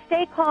festivities,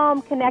 stay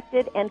calm,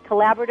 connected, and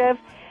collaborative.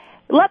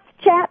 Let's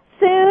chat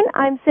soon.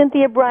 I'm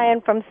Cynthia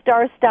Bryan from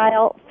Star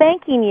Style,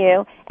 thanking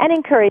you and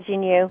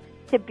encouraging you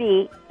to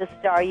be the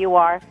star you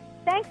are.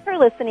 Thanks for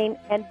listening,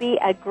 and be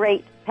a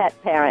great pet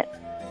parent.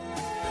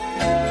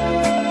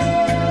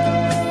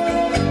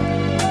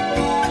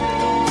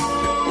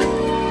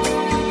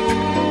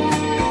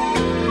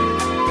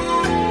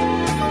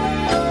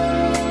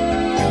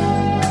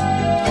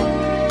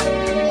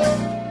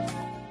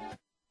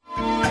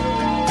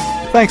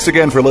 Thanks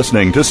again for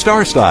listening to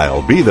Star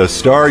Style, Be the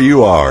Star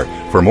You Are.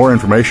 For more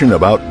information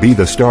about Be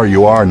the Star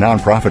You Are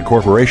Nonprofit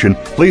Corporation,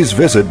 please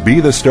visit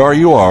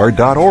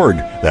BeTheStarYouAre.org.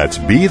 That's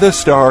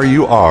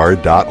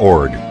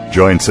BeTheStarYouAre.org.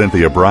 Join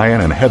Cynthia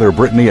Bryan and Heather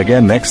Brittany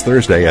again next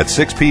Thursday at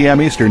 6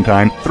 p.m. Eastern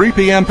Time, 3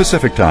 p.m.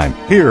 Pacific Time,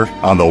 here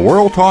on the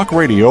World Talk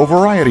Radio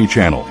Variety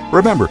Channel.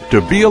 Remember,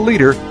 to be a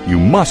leader, you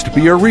must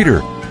be a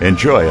reader.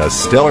 Enjoy a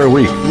stellar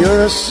week.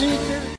 You're a secret